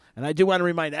into you. And I do want to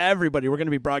remind everybody, we're going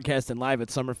to be broadcasting live at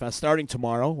Summerfest starting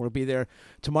tomorrow. We'll be there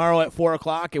tomorrow at 4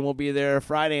 o'clock, and we'll be there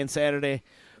Friday and Saturday,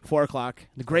 4 o'clock.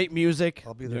 The great music.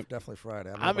 I'll be there definitely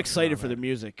Friday. I'm excited for the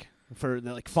music. For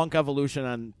the Funk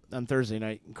Evolution on Thursday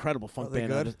night. Incredible funk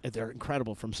band. Good? They're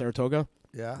incredible from Saratoga.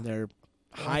 Yeah. They're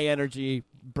high energy,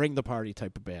 bring the party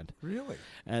type of band. Really?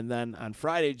 And then on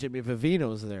Friday, Jimmy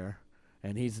Vivino's there,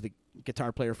 and he's the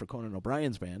guitar player for Conan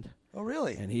O'Brien's band. Oh,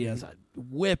 really? And he has a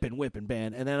whipping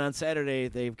band. And then on Saturday,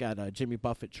 they've got a Jimmy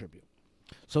Buffett tribute.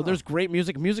 So there's great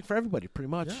music for everybody, pretty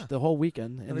much the whole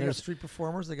weekend. And they got street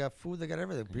performers, they got food, they got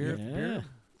everything. Beer.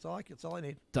 That's all I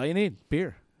need. That's all you need.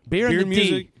 Beer and the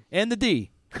music. D. And the D.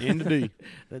 And the D.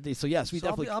 The D. So yes, we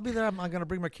definitely. I'll be there. I'm going to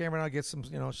bring my camera and I'll get some,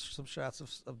 some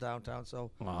shots of downtown. So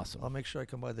awesome. I'll make sure I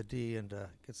come by the D and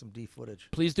get some D footage.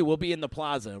 Please do. We'll be in the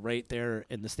plaza right there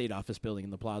in the state office building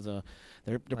in the plaza.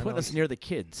 They're putting us near the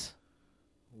kids.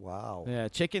 Wow. Yeah,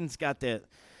 Chicken's got that.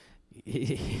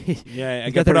 Yeah, I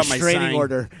You got got put the out my restraining sign.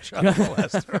 order. Chuck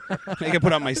Molester. I got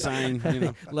put out my sign. You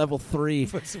know. Level 3.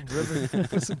 Put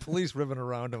some police ribbon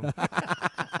around him.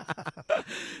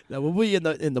 No, we'll be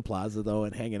in the plaza though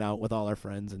and hanging out with all our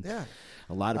friends and Yeah.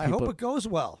 a lot of I people. hope it goes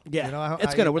well. Yeah, You know,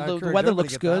 it's gonna. I The encourage weather everybody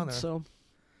looks to get down good, there. so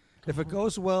If it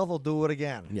goes well, they'll do it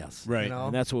again. yes, Right. You know?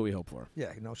 and that's what we hope for.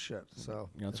 Yeah, no shit. So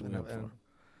That's what we hope for.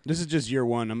 This is just year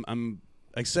one. I'm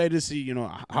excited to see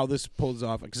how this pulls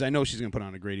off because I know she's gonna put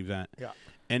on a great event. Yeah.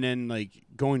 And then like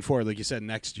going forward, like you said,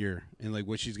 next year and like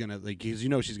what she's gonna like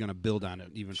because she's gonna build on it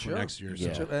even for next year.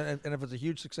 Yeah. So. And if it's a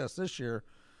huge success this year,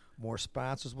 more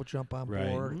sponsors will jump on Right.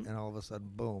 board, and all of a sudden,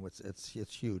 boom! It's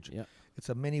huge. Yeah. It's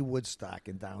a mini Woodstock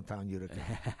in downtown Utica.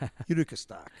 Utica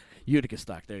stock. Utica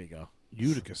stock. There you go.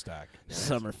 Utica stock.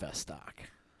 Summerfest stock.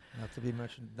 Not to be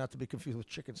mentioned, not to be confused with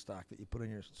chicken stock that you put in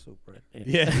your soup, right?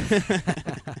 Yeah.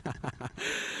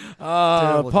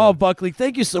 Terrible Paul joke. Buckley,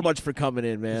 thank you so much for coming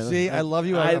in, man. See, I love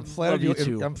you. I I'm flattered love you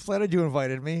too. I'm flattered you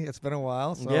invited me. It's been a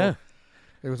while. So Yeah.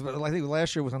 It was. I think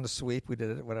last year was on the sweep. We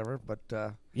did it, whatever. But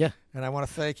Yeah. And I want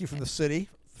to thank you from the city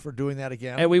for doing that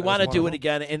again. And we That was want to do it wonderful.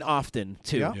 again and often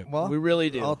too. Yeah. Well, we really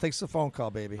do. All it takes is a phone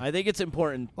call, baby. I think it's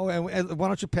important. Oh, and why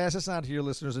don't you pass this on to your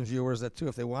listeners and viewers that too,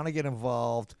 if they want to get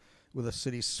involved with a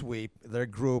city sweep, their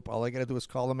group, all they got to do is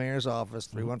call the mayor's office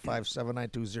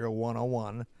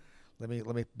 315-792-0101. Let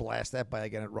me blast that by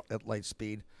again at light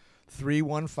speed.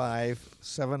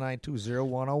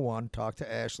 315-792-0101. Talk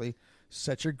to Ashley.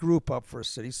 Set your group up for a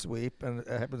city sweep, and it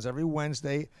happens every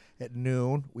Wednesday at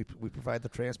noon. We provide the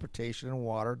transportation and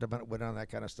water, depending on that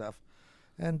kind of stuff,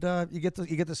 and you get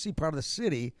to see part of the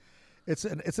city. It's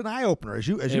an eye opener, as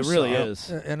you It really saw. is.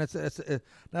 And it's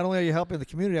not only are you helping the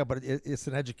community out, but it's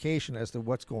an education as to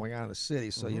what's going on in the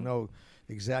city, so you know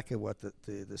exactly what the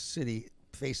city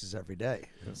faces every day.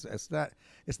 It's not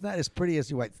as pretty as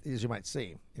you might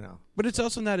seem, you know. But it's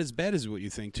also not as bad as what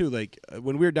you think too. Like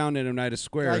when we were down at Oneida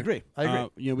Square, I agree.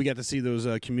 We got to see those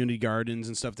community gardens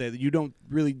and stuff that you don't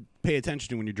really pay attention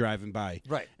to when you're driving by.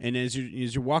 Right. And as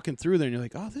you're walking through there, and you're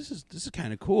like, oh, this is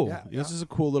kind of cool. Yeah, This is a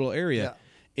cool little area. Yeah.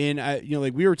 And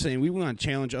like we were saying, we want to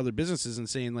challenge other businesses and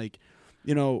saying like,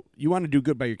 you want to do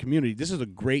good by your community. This is a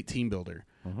great team builder.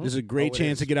 This is a great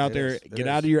chance to get out there, get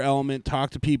out of your element, talk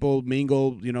to people,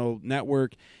 mingle,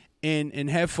 network, and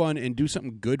have fun and do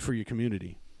something good for your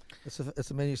community. It's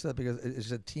amazing you said that because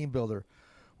it's a team builder.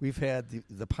 We've had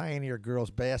the Pioneer girls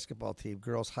basketball team,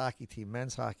 girls hockey team,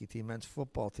 men's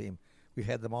football team. We've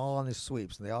had them all on these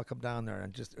sweeps, and they all come down there,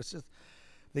 and it's just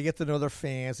they get to know their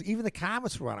fans. Even the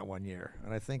Comets were on it one year,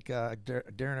 and I think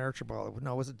Darren Archibald.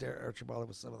 No, was it Darren Archibald? It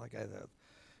was some like the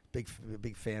big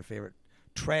fan favorite.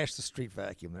 Trashed the street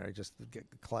vacuum there. I just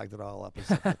clogged it all up. And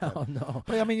stuff like that. Oh no!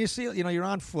 But I mean, you see, you're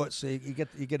on foot, so you get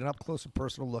an up close and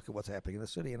personal look at what's happening in the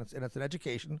city, and it's an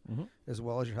education as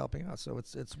well as you're helping out. So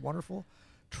it's wonderful.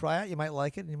 Try it. You might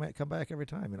like it, and you might come back every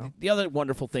time. The other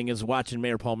wonderful thing is watching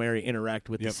Mayor Paul Mary interact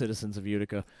with the citizens of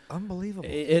Utica. Unbelievable.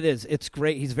 It is. It's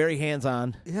great. He's very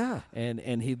hands-on. Yeah.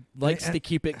 And he likes to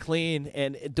keep it clean.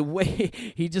 And the way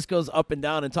he just goes up and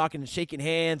down and talking and shaking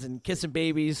hands and kissing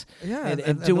babies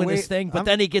and doing his thing. But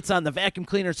then he gets on the vacuum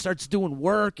cleaner, starts doing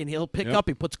work, and he'll pick up.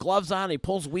 He puts gloves on. He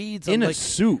pulls weeds. In a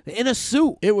suit. In a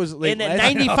suit. It was like in a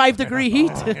 95-degree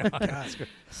heat.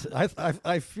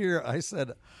 I fear. I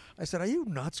said, are you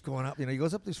nuts going up? He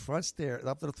goes up these front stairs,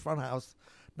 up to the front house,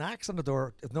 knocks on the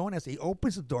door. If no one has, he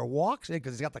opens the door, walks in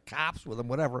because he's got the cops with him,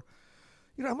 whatever.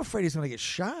 I'm afraid he's going to get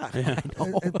shot.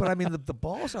 But I mean, the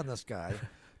balls on this guy.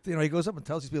 He goes up and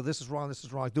tells these people, this is wrong,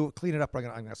 do it, clean it up, or I'm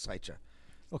going to cite you.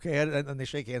 Okay, and they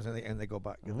shake hands and they go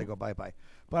by. They go bye.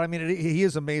 But I mean, he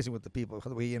is amazing with the people,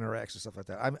 the way he interacts and stuff like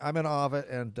that. I'm in awe of it,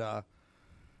 and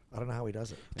I don't know how he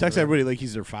does it. Text everybody like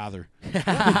he's their father.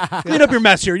 Clean up your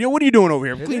mess here. What are you doing over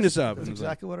here? Clean this up. That's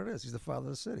exactly what it is. He's the father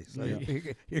of the city. So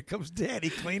here comes Daddy.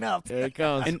 Clean up. There it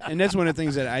comes. And that's one of the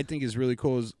things that I think is really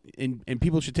cool is, and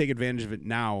people should take advantage of it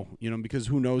now, because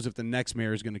who knows if the next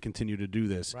mayor is going to continue to do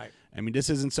this. Right. I mean, this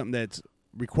isn't something that's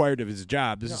required of his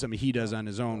job. This is something he does on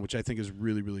his own, which I think is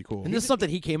really, really cool. And this is something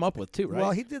he came up with too, right?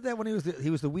 Well, he did that when he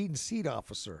was the weed and seed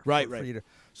officer. Right.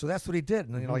 So that's what he did.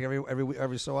 And like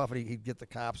every so often he'd get the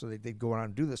cops, and they'd go around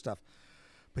and do this stuff.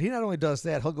 But he not only does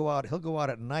that, he'll go out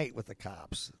at night with the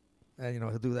cops, and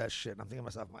he'll do that shit. And I'm thinking to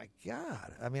myself, my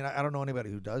God. I mean, I don't know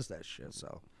anybody who does that shit.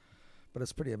 So, but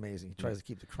it's pretty amazing. He tries to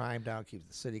keep the crime down, keep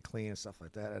the city clean, and stuff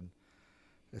like that. And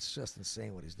it's just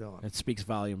insane what he's doing. It speaks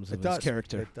volumes of his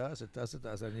character. It does.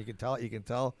 And you can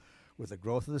tell with the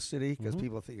growth of the city, because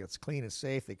people think it's clean and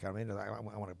safe. They come in and I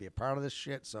want to be a part of this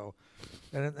shit. So,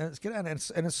 and it's good, and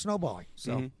it's snowballing.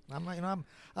 So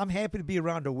I'm happy to be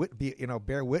around to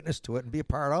bear witness to it and be a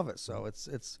part of it. So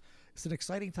it's it's an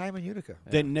exciting time in Utica.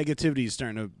 That negativity is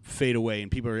starting to fade away, and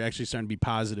people are actually starting to be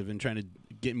positive and trying to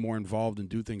get more involved and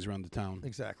do things around the town.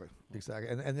 Exactly.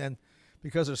 And then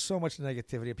because there's so much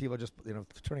negativity, people are just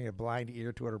turning a blind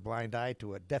ear to it or blind eye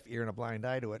to it, deaf ear and a blind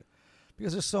eye to it,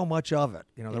 because there's so much of it.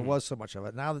 There was so much of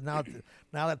it. Now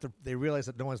that they realize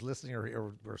that no one's listening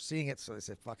or seeing it, so they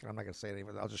say, "Fuck it, I'm not going to say anything.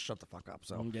 I'll just shut the fuck up."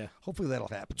 So hopefully that'll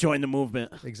happen. Join the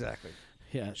movement. Exactly.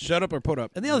 Yeah. Shut up or put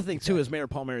up. And the other thing too is Mayor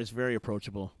Palmieri is very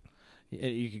approachable.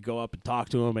 You could go up and talk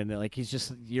to him, and he's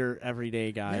just your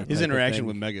everyday guy. His interaction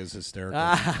with Mega is hysterical.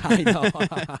 I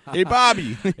know. Hey,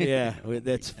 Bobby. Yeah,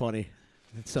 that's funny.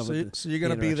 So you're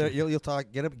going to be there. You'll talk.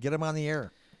 Get him on the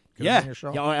air. Get him Yeah, on your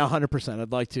show. 100%.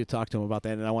 I'd like to talk to him about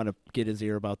that, and I want to get his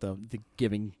ear about the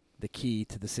giving the key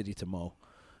to the city to mow.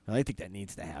 And I think that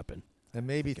needs to happen. And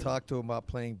maybe talk to him about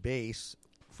playing bass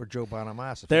for Joe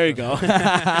Bonamassa. There you go.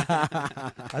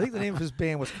 I think the name of his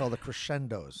band was called the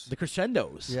Crescendos. The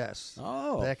Crescendos. Yes.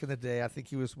 Oh. Back in the day, I think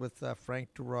he was with Frank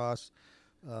DeRoss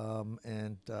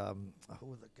and who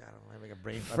was the God? I'm having a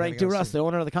brain. Frank DeRoss, the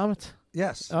owner of the Comets.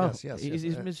 Yes. Oh, yes. He's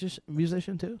a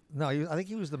musician too. No, I think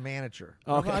he was the manager.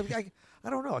 Okay. I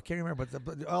don't know. I can't remember.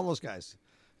 But all those guys,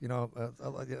 all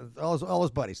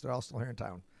those buddies, they're all still here in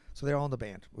town. So they're all in the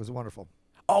band. It was wonderful.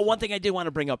 Oh, one thing I did want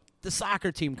to bring up: the soccer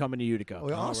team coming to Utica.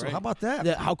 Oh, awesome! Right. How about that?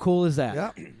 How cool is that?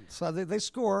 Yeah. So they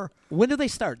score. When do they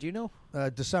start? Do you know?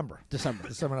 December.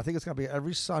 December. I think it's going to be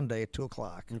every Sunday at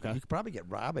 2:00. Okay. You could probably get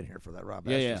Rob in here for that. Rob.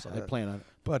 Yeah. Ashley, I plan on it.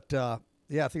 But I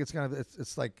think it's going to.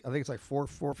 It's like four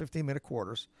 15-minute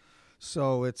quarters.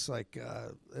 So it's like,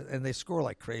 and they score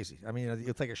like crazy. I mean,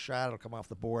 you'll take a shot, it'll come off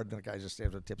the board, and the guy just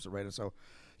stands and tips it right in. So,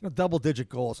 double-digit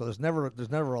goals. So there's never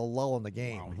a lull in the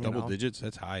game. Wow, double digits?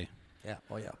 That's high. Yeah.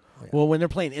 Oh yeah. Well, when they're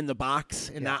playing in the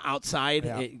box and not outside,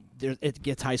 it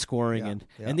gets high scoring,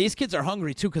 and these kids are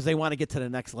hungry too because they want to get to the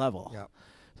next level. Yeah.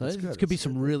 So this could be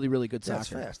some really, really good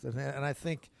soccer. That's fast, and I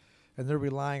think, and they're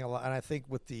relying a lot. And I think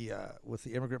with the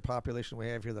immigrant population we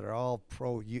have here that are all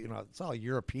pro, it's all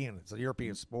European. It's a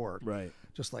European sport, right?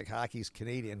 Just like hockey's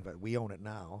Canadian, but we own it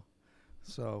now.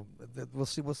 So we'll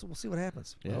see. We'll see what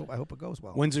happens. Yeah. I hope it goes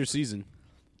well. When's their season?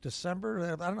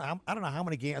 December. I don't know how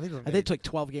many games. I think it's like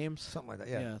 12 games, something like that.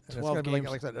 Yeah, yeah, and 12 it's games. Be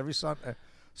like I said, every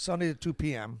Sunday at 2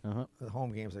 p.m. The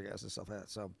home games, I guess, and stuff like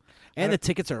that. So, and the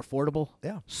tickets are affordable.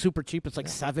 Yeah, super cheap. It's like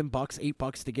 $7,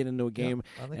 $8 to get into a game,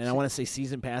 and I want to say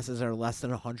season passes are less than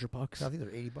 $100. I think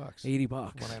they're $80. $80, from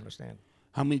what I understand.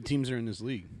 How many teams are in this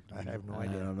league? I have no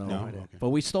idea. I don't know. No? Okay. But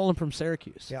we stole them from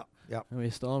Syracuse. Yeah. We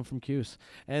stole them from Cuse.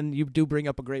 And you do bring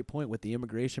up a great point with the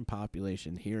immigration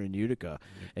population here in Utica.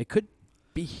 It could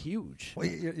be huge. Well,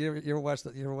 you ever watch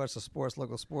the sports,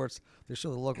 local sports? They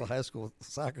show the local high school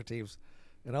soccer teams,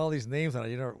 and all these names on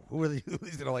it. Who are these?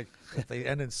 Like if they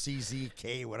end in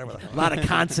CZK, whatever. A lot of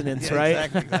consonants,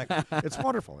 right? Exactly. It's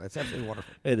wonderful. It's absolutely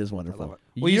wonderful. It is wonderful. I love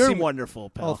it. Well, You're wonderful,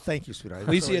 pal. Oh, thank you, sweetheart.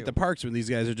 We see at the parks when these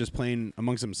guys are just playing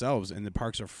amongst themselves, and the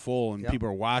parks are full, and people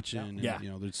are watching. Yeah.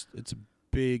 And, it's a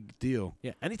big deal.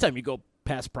 Yeah. Anytime you go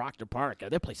past Proctor Park,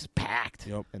 that place is packed.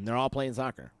 Yep. And they're all playing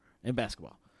soccer and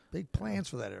basketball. Big plans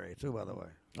for that area too, by the way.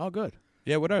 Oh, good.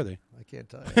 Yeah, what are they? I can't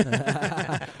tell you.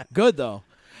 Good though.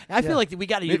 I feel like we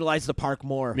got to utilize the park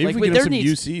more. Maybe like, if we get him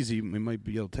some UCs, we might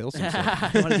be able to tell some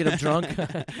stuff. Want to get him drunk?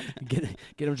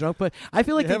 get him drunk. But I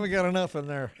feel like you haven't got enough in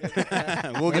there.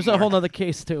 There's a whole other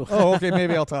case too. Oh, okay.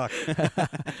 Maybe I'll talk.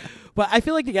 But I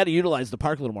feel like they got to utilize the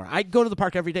park a little more. I go to the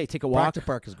park every day, take a walk. The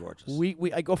park is gorgeous.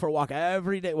 I go for a walk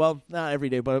every day. Well, not every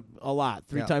day, but a lot.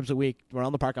 3 times a week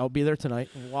around the park. I'll be there tonight.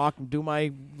 Walk, do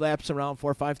my laps around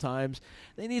 4 or 5 times.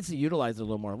 They need to utilize it a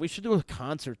little more. We should do a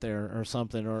concert there or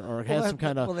something, or have some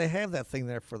kind of. Well, they have that thing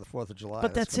there for the 4th of July.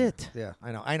 But that's it. Yeah,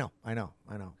 I know.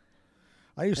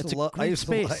 I used to love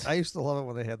it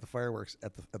when they had the fireworks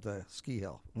at the ski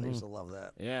hill. I used to love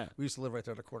that. Yeah, we used to live right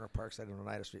there at the corner of Parkside and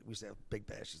Oneida Street. We used to have big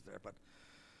bashes there, but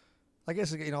I guess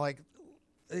there's going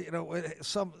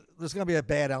to be a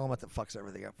bad element that fucks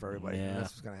everything up for everybody. Yeah. And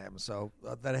that's what's going to happen. So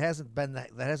that hasn't been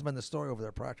the story over there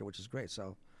at Proctor, which is great.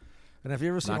 So, and if you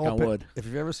ever seen if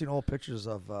you've ever seen old pictures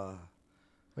of, are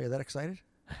you that excited?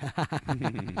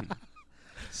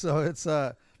 So it's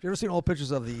if you ever seen old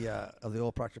pictures of the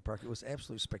old Proctor Park, it was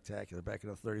absolutely spectacular back in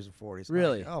the 30s and 40s.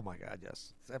 Really? Oh my God,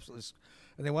 yes, it's absolutely.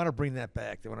 And they want to bring that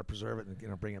back. They want to preserve it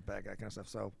and bring it back, that kind of stuff.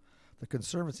 So the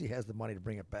Conservancy has the money to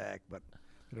bring it back, but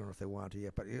I don't know if they want to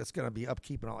yet. But it's going to be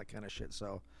upkeep and all that kind of shit.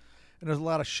 So, and there's a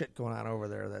lot of shit going on over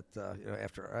there that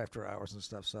after hours and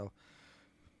stuff. So.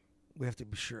 We have to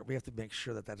be sure. We have to make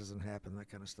sure that doesn't happen.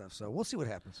 That kind of stuff. So we'll see what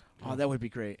happens. Oh, that would be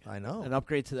great. I know. An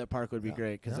upgrade to that park would be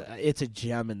great because it's a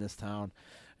gem in this town.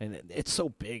 And it's so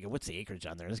big. What's the acreage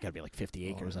on there? There's got to be like 50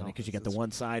 acres on it because you got the one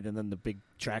side and then the big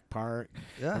track park.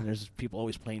 Yeah. And there's people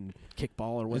always playing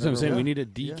kickball or whatever. That's what I'm saying. We need a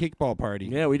kickball party.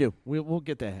 Yeah, we do. We'll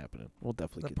get that happening. We'll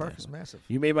definitely That get park that is happening. massive.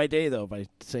 You made my day, though, by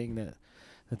saying that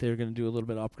they were going to do a little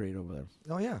bit of upgrade over there.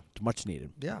 Oh, yeah. It's much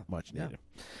needed. Yeah. Much Yeah. needed.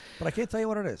 But I can't tell you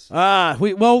what it is.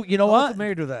 Well, you know I'll what? let the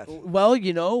mayor do that. Well,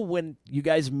 when you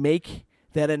guys make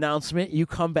that announcement, you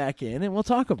come back in and we'll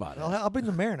talk about it. I'll bring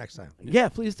the mayor next time. Yeah,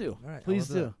 please do. All right, Please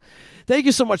I will do. Thank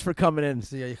you so much for coming in.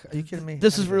 See, are you kidding me?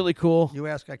 This is really cool. You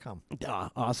ask, I come.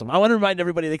 Awesome. I want to remind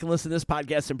everybody they can listen to this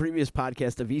podcast and previous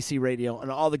podcast of EC Radio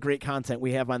and all the great content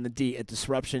we have on the D at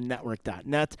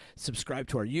disruptionnetwork.net. Subscribe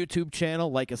to our YouTube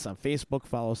channel. Like us on Facebook.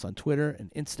 Follow us on Twitter and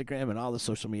Instagram and all the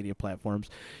social media platforms.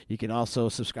 You can also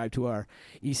subscribe to our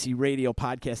EC Radio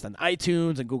podcast on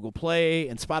iTunes and Google Play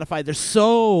and Spotify. There's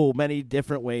so many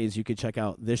different ways you can check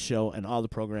out this show and all the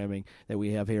programming that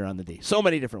we have here on the D. So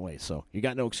many different ways. So you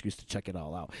got no excuse to check it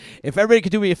all out. If everybody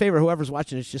could do me a favor, whoever's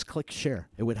watching this, just click share.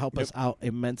 It would help us out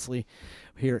immensely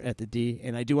here at the D.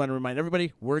 And I do want to remind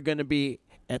everybody, we're going to be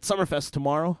at Summerfest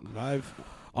tomorrow. Live.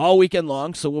 All weekend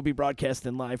long, so we'll be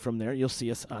broadcasting live from there. You'll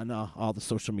see us on all the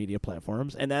social media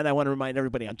platforms. And then I want to remind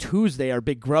everybody on Tuesday, our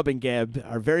big Grub and Gab,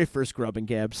 our very first Grub and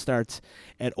Gab starts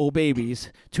at Old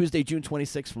Baby's, Tuesday, June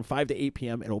 26th from 5 to 8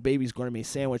 p.m. at Old Baby's Gourmet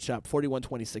Sandwich Shop,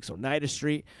 4126 Oneida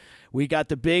Street. We got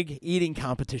the big eating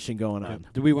competition going on.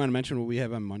 Do we want to mention what we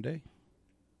have on Monday?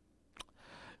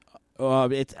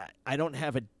 I don't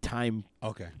have a time.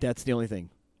 Okay. That's the only thing.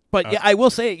 But yeah, I will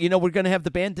say, we're going to have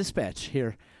the band Dispatch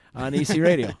here on EC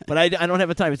Radio. But I don't have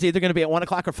a time. It's either going to be at 1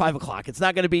 o'clock or 5 o'clock. It's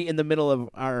not going to be in the middle of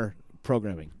our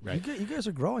programming. Right. You guys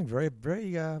are growing very,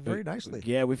 very, very nicely.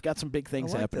 Yeah, we've got some big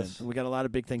things happening. this. We got a lot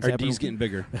of big things Our happening. D's getting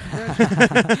bigger.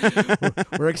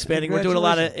 We're expanding. We're doing a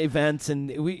lot of events, and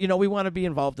we want to be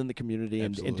involved in the community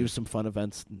and do some fun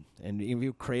events, and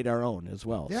we create our own as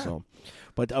well. Yeah. So,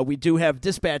 but we do have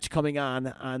Dispatch coming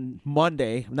on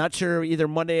Monday. I'm not sure either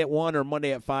Monday at 1 or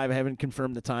Monday at 5. I haven't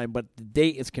confirmed the time, but the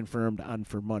date is confirmed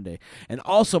for Monday. And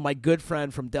also my good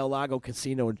friend from Del Lago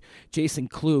Casino, Jason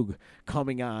Klug,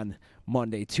 coming on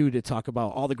Monday too to talk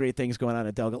about all the great things going on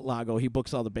at Del Lago. He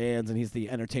books all the bands and he's the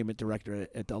entertainment director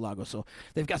at Del Lago. So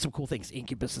they've got some cool things.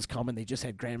 Incubus is coming. They just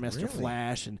had Grandmaster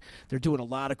Flash and they're doing a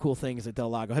lot of cool things at Del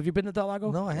Lago. Have you been to Del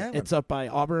Lago? No, I haven't. It's up by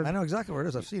Auburn. I know exactly where it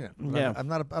is. I've seen it. Yeah. I'm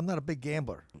not a big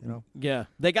gambler, Yeah.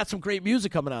 They got some great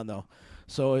music coming on though.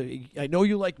 So I know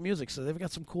you like music, so they've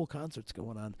got some cool concerts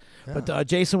going on. Yeah. But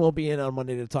Jason will be in on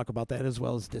Monday to talk about that as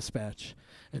well as Dispatch.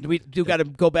 And we do got to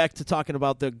go back to talking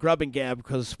about the Grub and Gab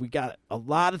because we got a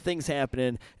lot of things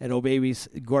happening at Old Baby's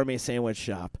Gourmet Sandwich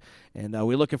Shop. And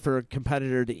we're looking for a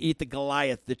competitor to eat the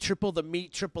Goliath, the triple the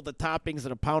meat, triple the toppings,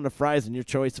 and a pound of fries in your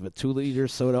choice of a 2-liter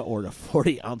soda or a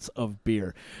 40-ounce of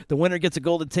beer. The winner gets a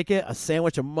golden ticket, a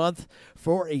sandwich a month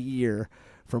for a year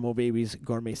from Old Baby's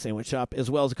Gourmet Sandwich Shop, as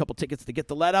well as a couple tickets to get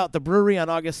the Let Out the Brewery on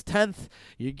August 10th.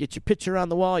 You get your picture on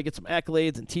the wall, you get some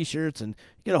accolades and T-shirts, and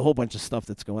you get a whole bunch of stuff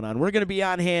that's going on. We're going to be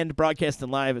on hand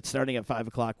broadcasting live starting at 5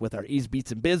 o'clock with our Ease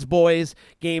Beats and Biz Boys,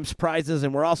 games, prizes,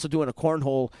 and we're also doing a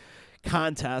cornhole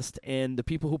contest, and the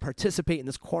people who participate in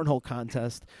this cornhole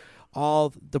contest,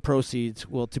 all the proceeds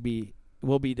will be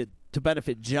to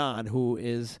benefit John, who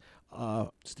is an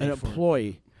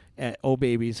employee at Old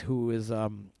Baby's, who is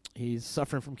he's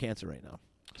suffering from cancer right now.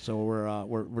 So we're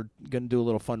going to do a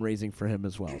little fundraising for him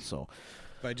as well. So,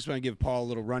 but I just want to give Paul a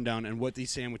little rundown on what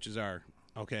these sandwiches are.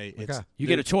 Okay, you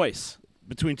get a choice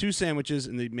between two sandwiches,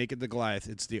 and they make it the Goliath.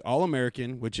 It's the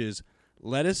All-American, which is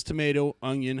lettuce, tomato,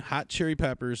 onion, hot cherry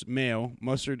peppers, mayo,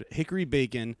 mustard, hickory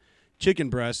bacon, chicken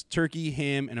breast, turkey,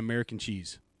 ham, and American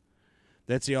cheese.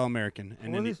 That's the All-American.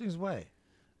 And what do these things weigh?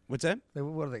 What's that?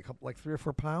 What are they? Like 3 or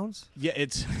 4 pounds? Yeah,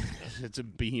 it's a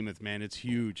behemoth, man. It's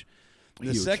huge.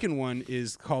 The second one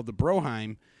is called the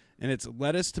Broheim, and it's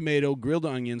lettuce, tomato, grilled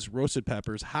onions, roasted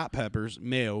peppers, hot peppers,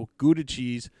 mayo, Gouda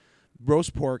cheese,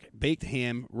 roast pork, baked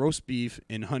ham, roast beef,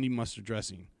 and honey mustard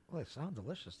dressing. Well, they sound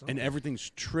delicious, don't and they? Everything's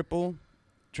triple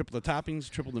the toppings,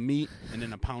 triple the meat, and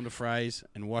then a pound of fries,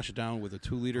 and wash it down with a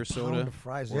 2-liter soda pound of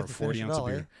fries. You or have a to finish 40-ounce it of all,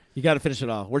 beer. you got to finish it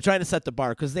all. We're trying to set the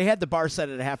bar because they had the bar set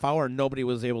at a half hour and nobody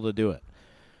was able to do it.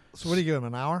 So what do you give them,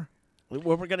 an hour?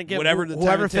 Well, we're going to give whatever the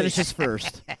whoever time it takes. finishes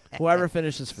first. Whoever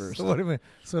finishes first. So what do you mean?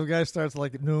 So if a guy starts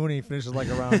like at noon, he finishes like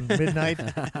around midnight.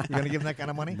 You're going to give him that kind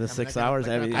of money? The 6 hours.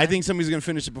 I think somebody's going to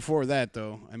finish it before that,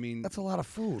 though. I mean, that's a lot of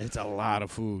food. It's a lot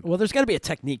of food. Well, there's got to be a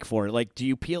technique for it. Like, do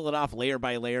you peel it off layer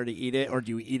by layer to eat it, or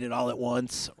do you eat it all at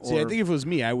once? See, I think if it was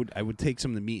me, I would take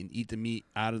some of the meat and eat the meat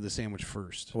out of the sandwich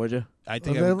first. Would you? I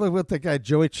think. Look with the guy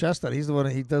Joey Chestnut. He's the one.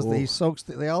 He does. He soaks.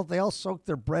 They all soak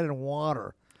their bread in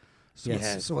water.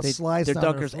 Yes, So it slides they're down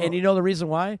their dunkers, throat. and you know the reason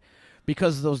why?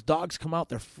 Because those dogs come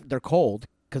out, they're cold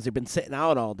because they've been sitting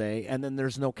out all day, and then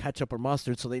there's no ketchup or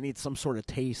mustard, so they need some sort of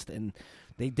taste, and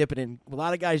they dip it in. A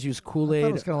lot of guys use Kool-Aid. I thought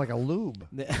it was kind of like a lube.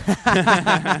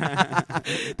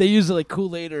 They use like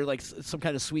Kool-Aid or like some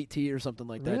kind of sweet tea or something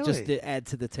like that, just Really? to add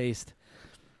to the taste.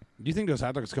 Do you think those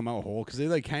hot dogs come out whole? Because they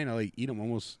like kind of like eat them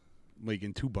almost like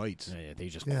in 2 bites. Yeah, they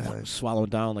just swallow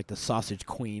down like the sausage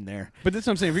queen there. But that's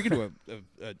what I'm saying. If you're going to do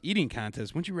a eating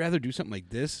contest, wouldn't you rather do something like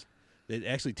this that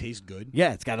actually tastes good?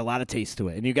 Yeah, it's got a lot of taste to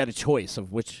it, and you got a choice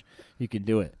of which you can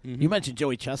do it. Mhm. You mentioned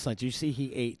Joey Chestnut. Did you see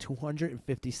he ate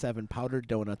 257 powdered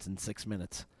donuts in 6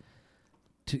 minutes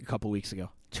a couple weeks ago?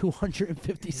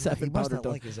 257 He must powdered not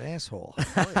donuts. like his asshole.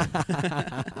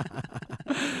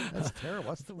 That's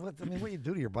terrible. What you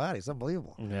do to your body? It's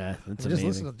unbelievable. Yeah, it's just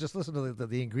amazing. listen to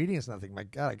the ingredients and I think, my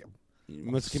God, He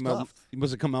must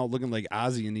have come out looking like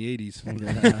Ozzy in the 80s.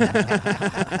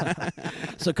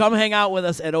 So come hang out with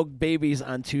us at Oak Babies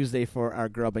on Tuesday for our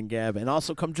Grub and Gab, and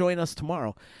also come join us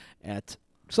tomorrow at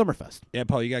Summerfest. Yeah,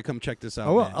 Paul, you got to come check this out.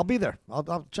 Oh, well, man. I'll be there.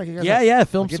 I'll check you guys Yeah, out. yeah,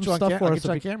 film I'll get some you on stuff for I'll us. get you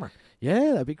on It'll be- camera.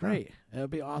 Yeah, that'd be great. That'd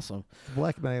be awesome.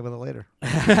 Blackmail with it later.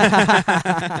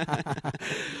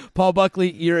 Paul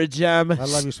Buckley, you're a gem. I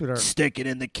love you, sweetheart. Stick it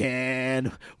in the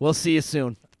can. We'll see you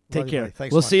soon. Take Love you, care. buddy.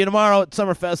 Thanks We'll so much. see you tomorrow at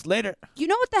Summerfest. Later. You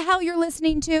know what the hell you're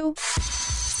listening to?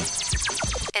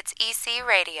 It's EC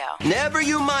Radio. Never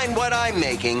you mind what I'm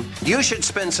making. You should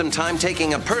spend some time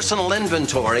taking a personal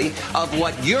inventory of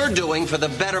what you're doing for the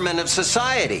betterment of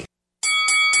society.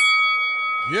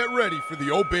 Get ready for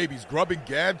the Oh Babies Grub and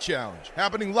Gab Challenge,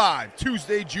 happening live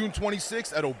Tuesday, June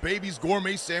 26th at Oh Babies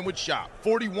Gourmet Sandwich Shop,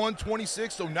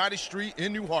 4126 Oneida Street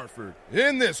in New Hartford.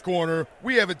 In this corner,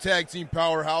 we have a tag team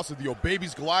powerhouse of the Oh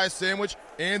Babies Goliath Sandwich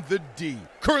and the D.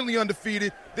 Currently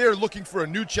undefeated, they are looking for a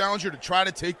new challenger to try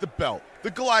to take the belt. The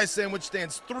Goliath Sandwich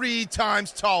stands 3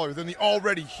 times taller than the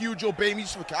already huge Oh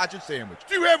Babies Focaccia Sandwich.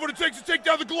 Do you have what it takes to take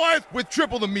down the Goliath? With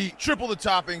triple the meat, triple the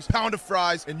toppings, pound of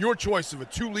fries, and your choice of a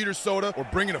 2-liter soda or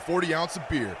bring in a 40-ounce of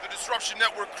beer. The Disruption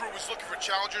Network crew is looking for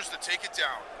challengers to take it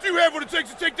down. Do you have what it takes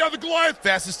to take down the Goliath?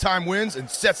 Fastest time wins and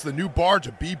sets the new bar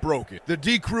to be broken. The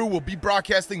D crew will be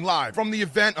broadcasting live from the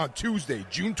event on Tuesday,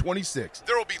 June 26th.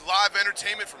 There will be live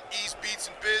entertainment from Ease Beats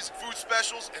and Biz, food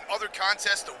specials, and other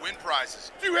contests to win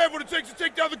prizes. Do you have what it takes to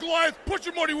take down the Goliath? Put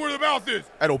your money where the mouth is.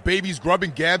 At Oh Babies Grub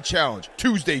and Gab Challenge,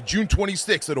 Tuesday, June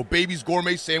 26th at Oh Babies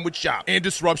Gourmet Sandwich Shop and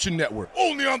Disruption Network.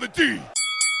 Only on the D.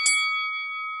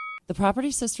 The Property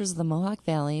Sisters of the Mohawk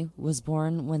Valley was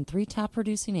born when 3 top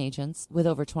producing agents with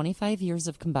over 25 years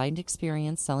of combined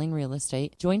experience selling real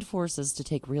estate joined forces to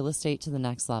take real estate to the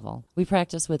next level. We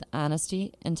practice with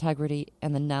honesty, integrity,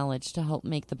 and the knowledge to help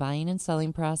make the buying and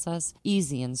selling process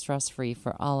easy and stress-free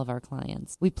for all of our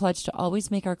clients. We pledge to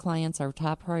always make our clients our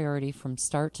top priority from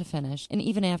start to finish and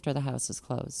even after the house is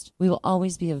closed. We will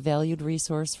always be a valued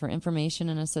resource for information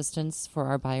and assistance for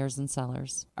our buyers and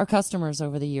sellers. Our customers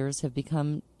over the years have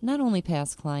become not only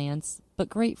past clients, but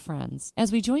great friends.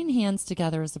 As we join hands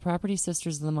together as the Property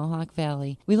Sisters of the Mohawk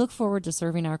Valley, we look forward to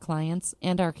serving our clients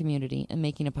and our community and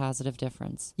making a positive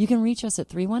difference. You can reach us at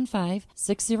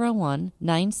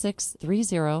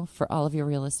 315-601-9630 for all of your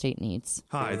real estate needs.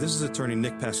 Hi, this is attorney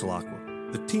Nick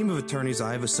Pasalacqua. The team of attorneys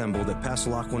I have assembled at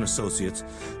Pasalacqua & Associates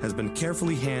has been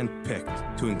carefully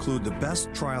hand-picked to include the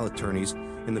best trial attorneys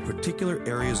in the particular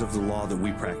areas of the law that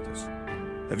we practice.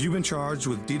 Have you been charged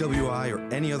with DWI or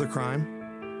any other crime?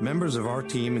 Members of our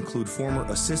team include former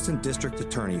assistant district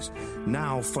attorneys,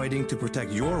 now fighting to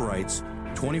protect your rights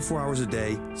 24 hours a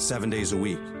day, 7 days a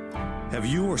week. Have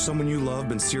you or someone you love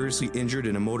been seriously injured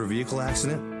in a motor vehicle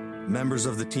accident? Members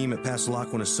of the team at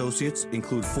Pasalacqua & Associates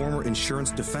include former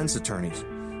insurance defense attorneys,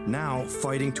 now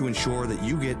fighting to ensure that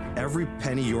you get every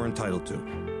penny you're entitled to.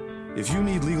 If you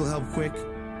need legal help quick,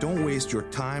 don't waste your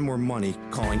time or money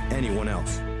calling anyone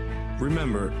else.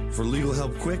 Remember, for legal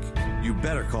help quick, you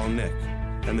better call Nick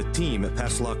and the team at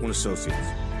Pasalacqua & Associates.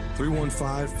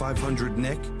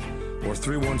 315-500-NICK or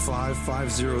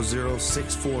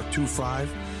 315-500-6425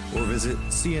 or visit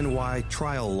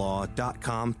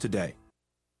cnytriallaw.com today.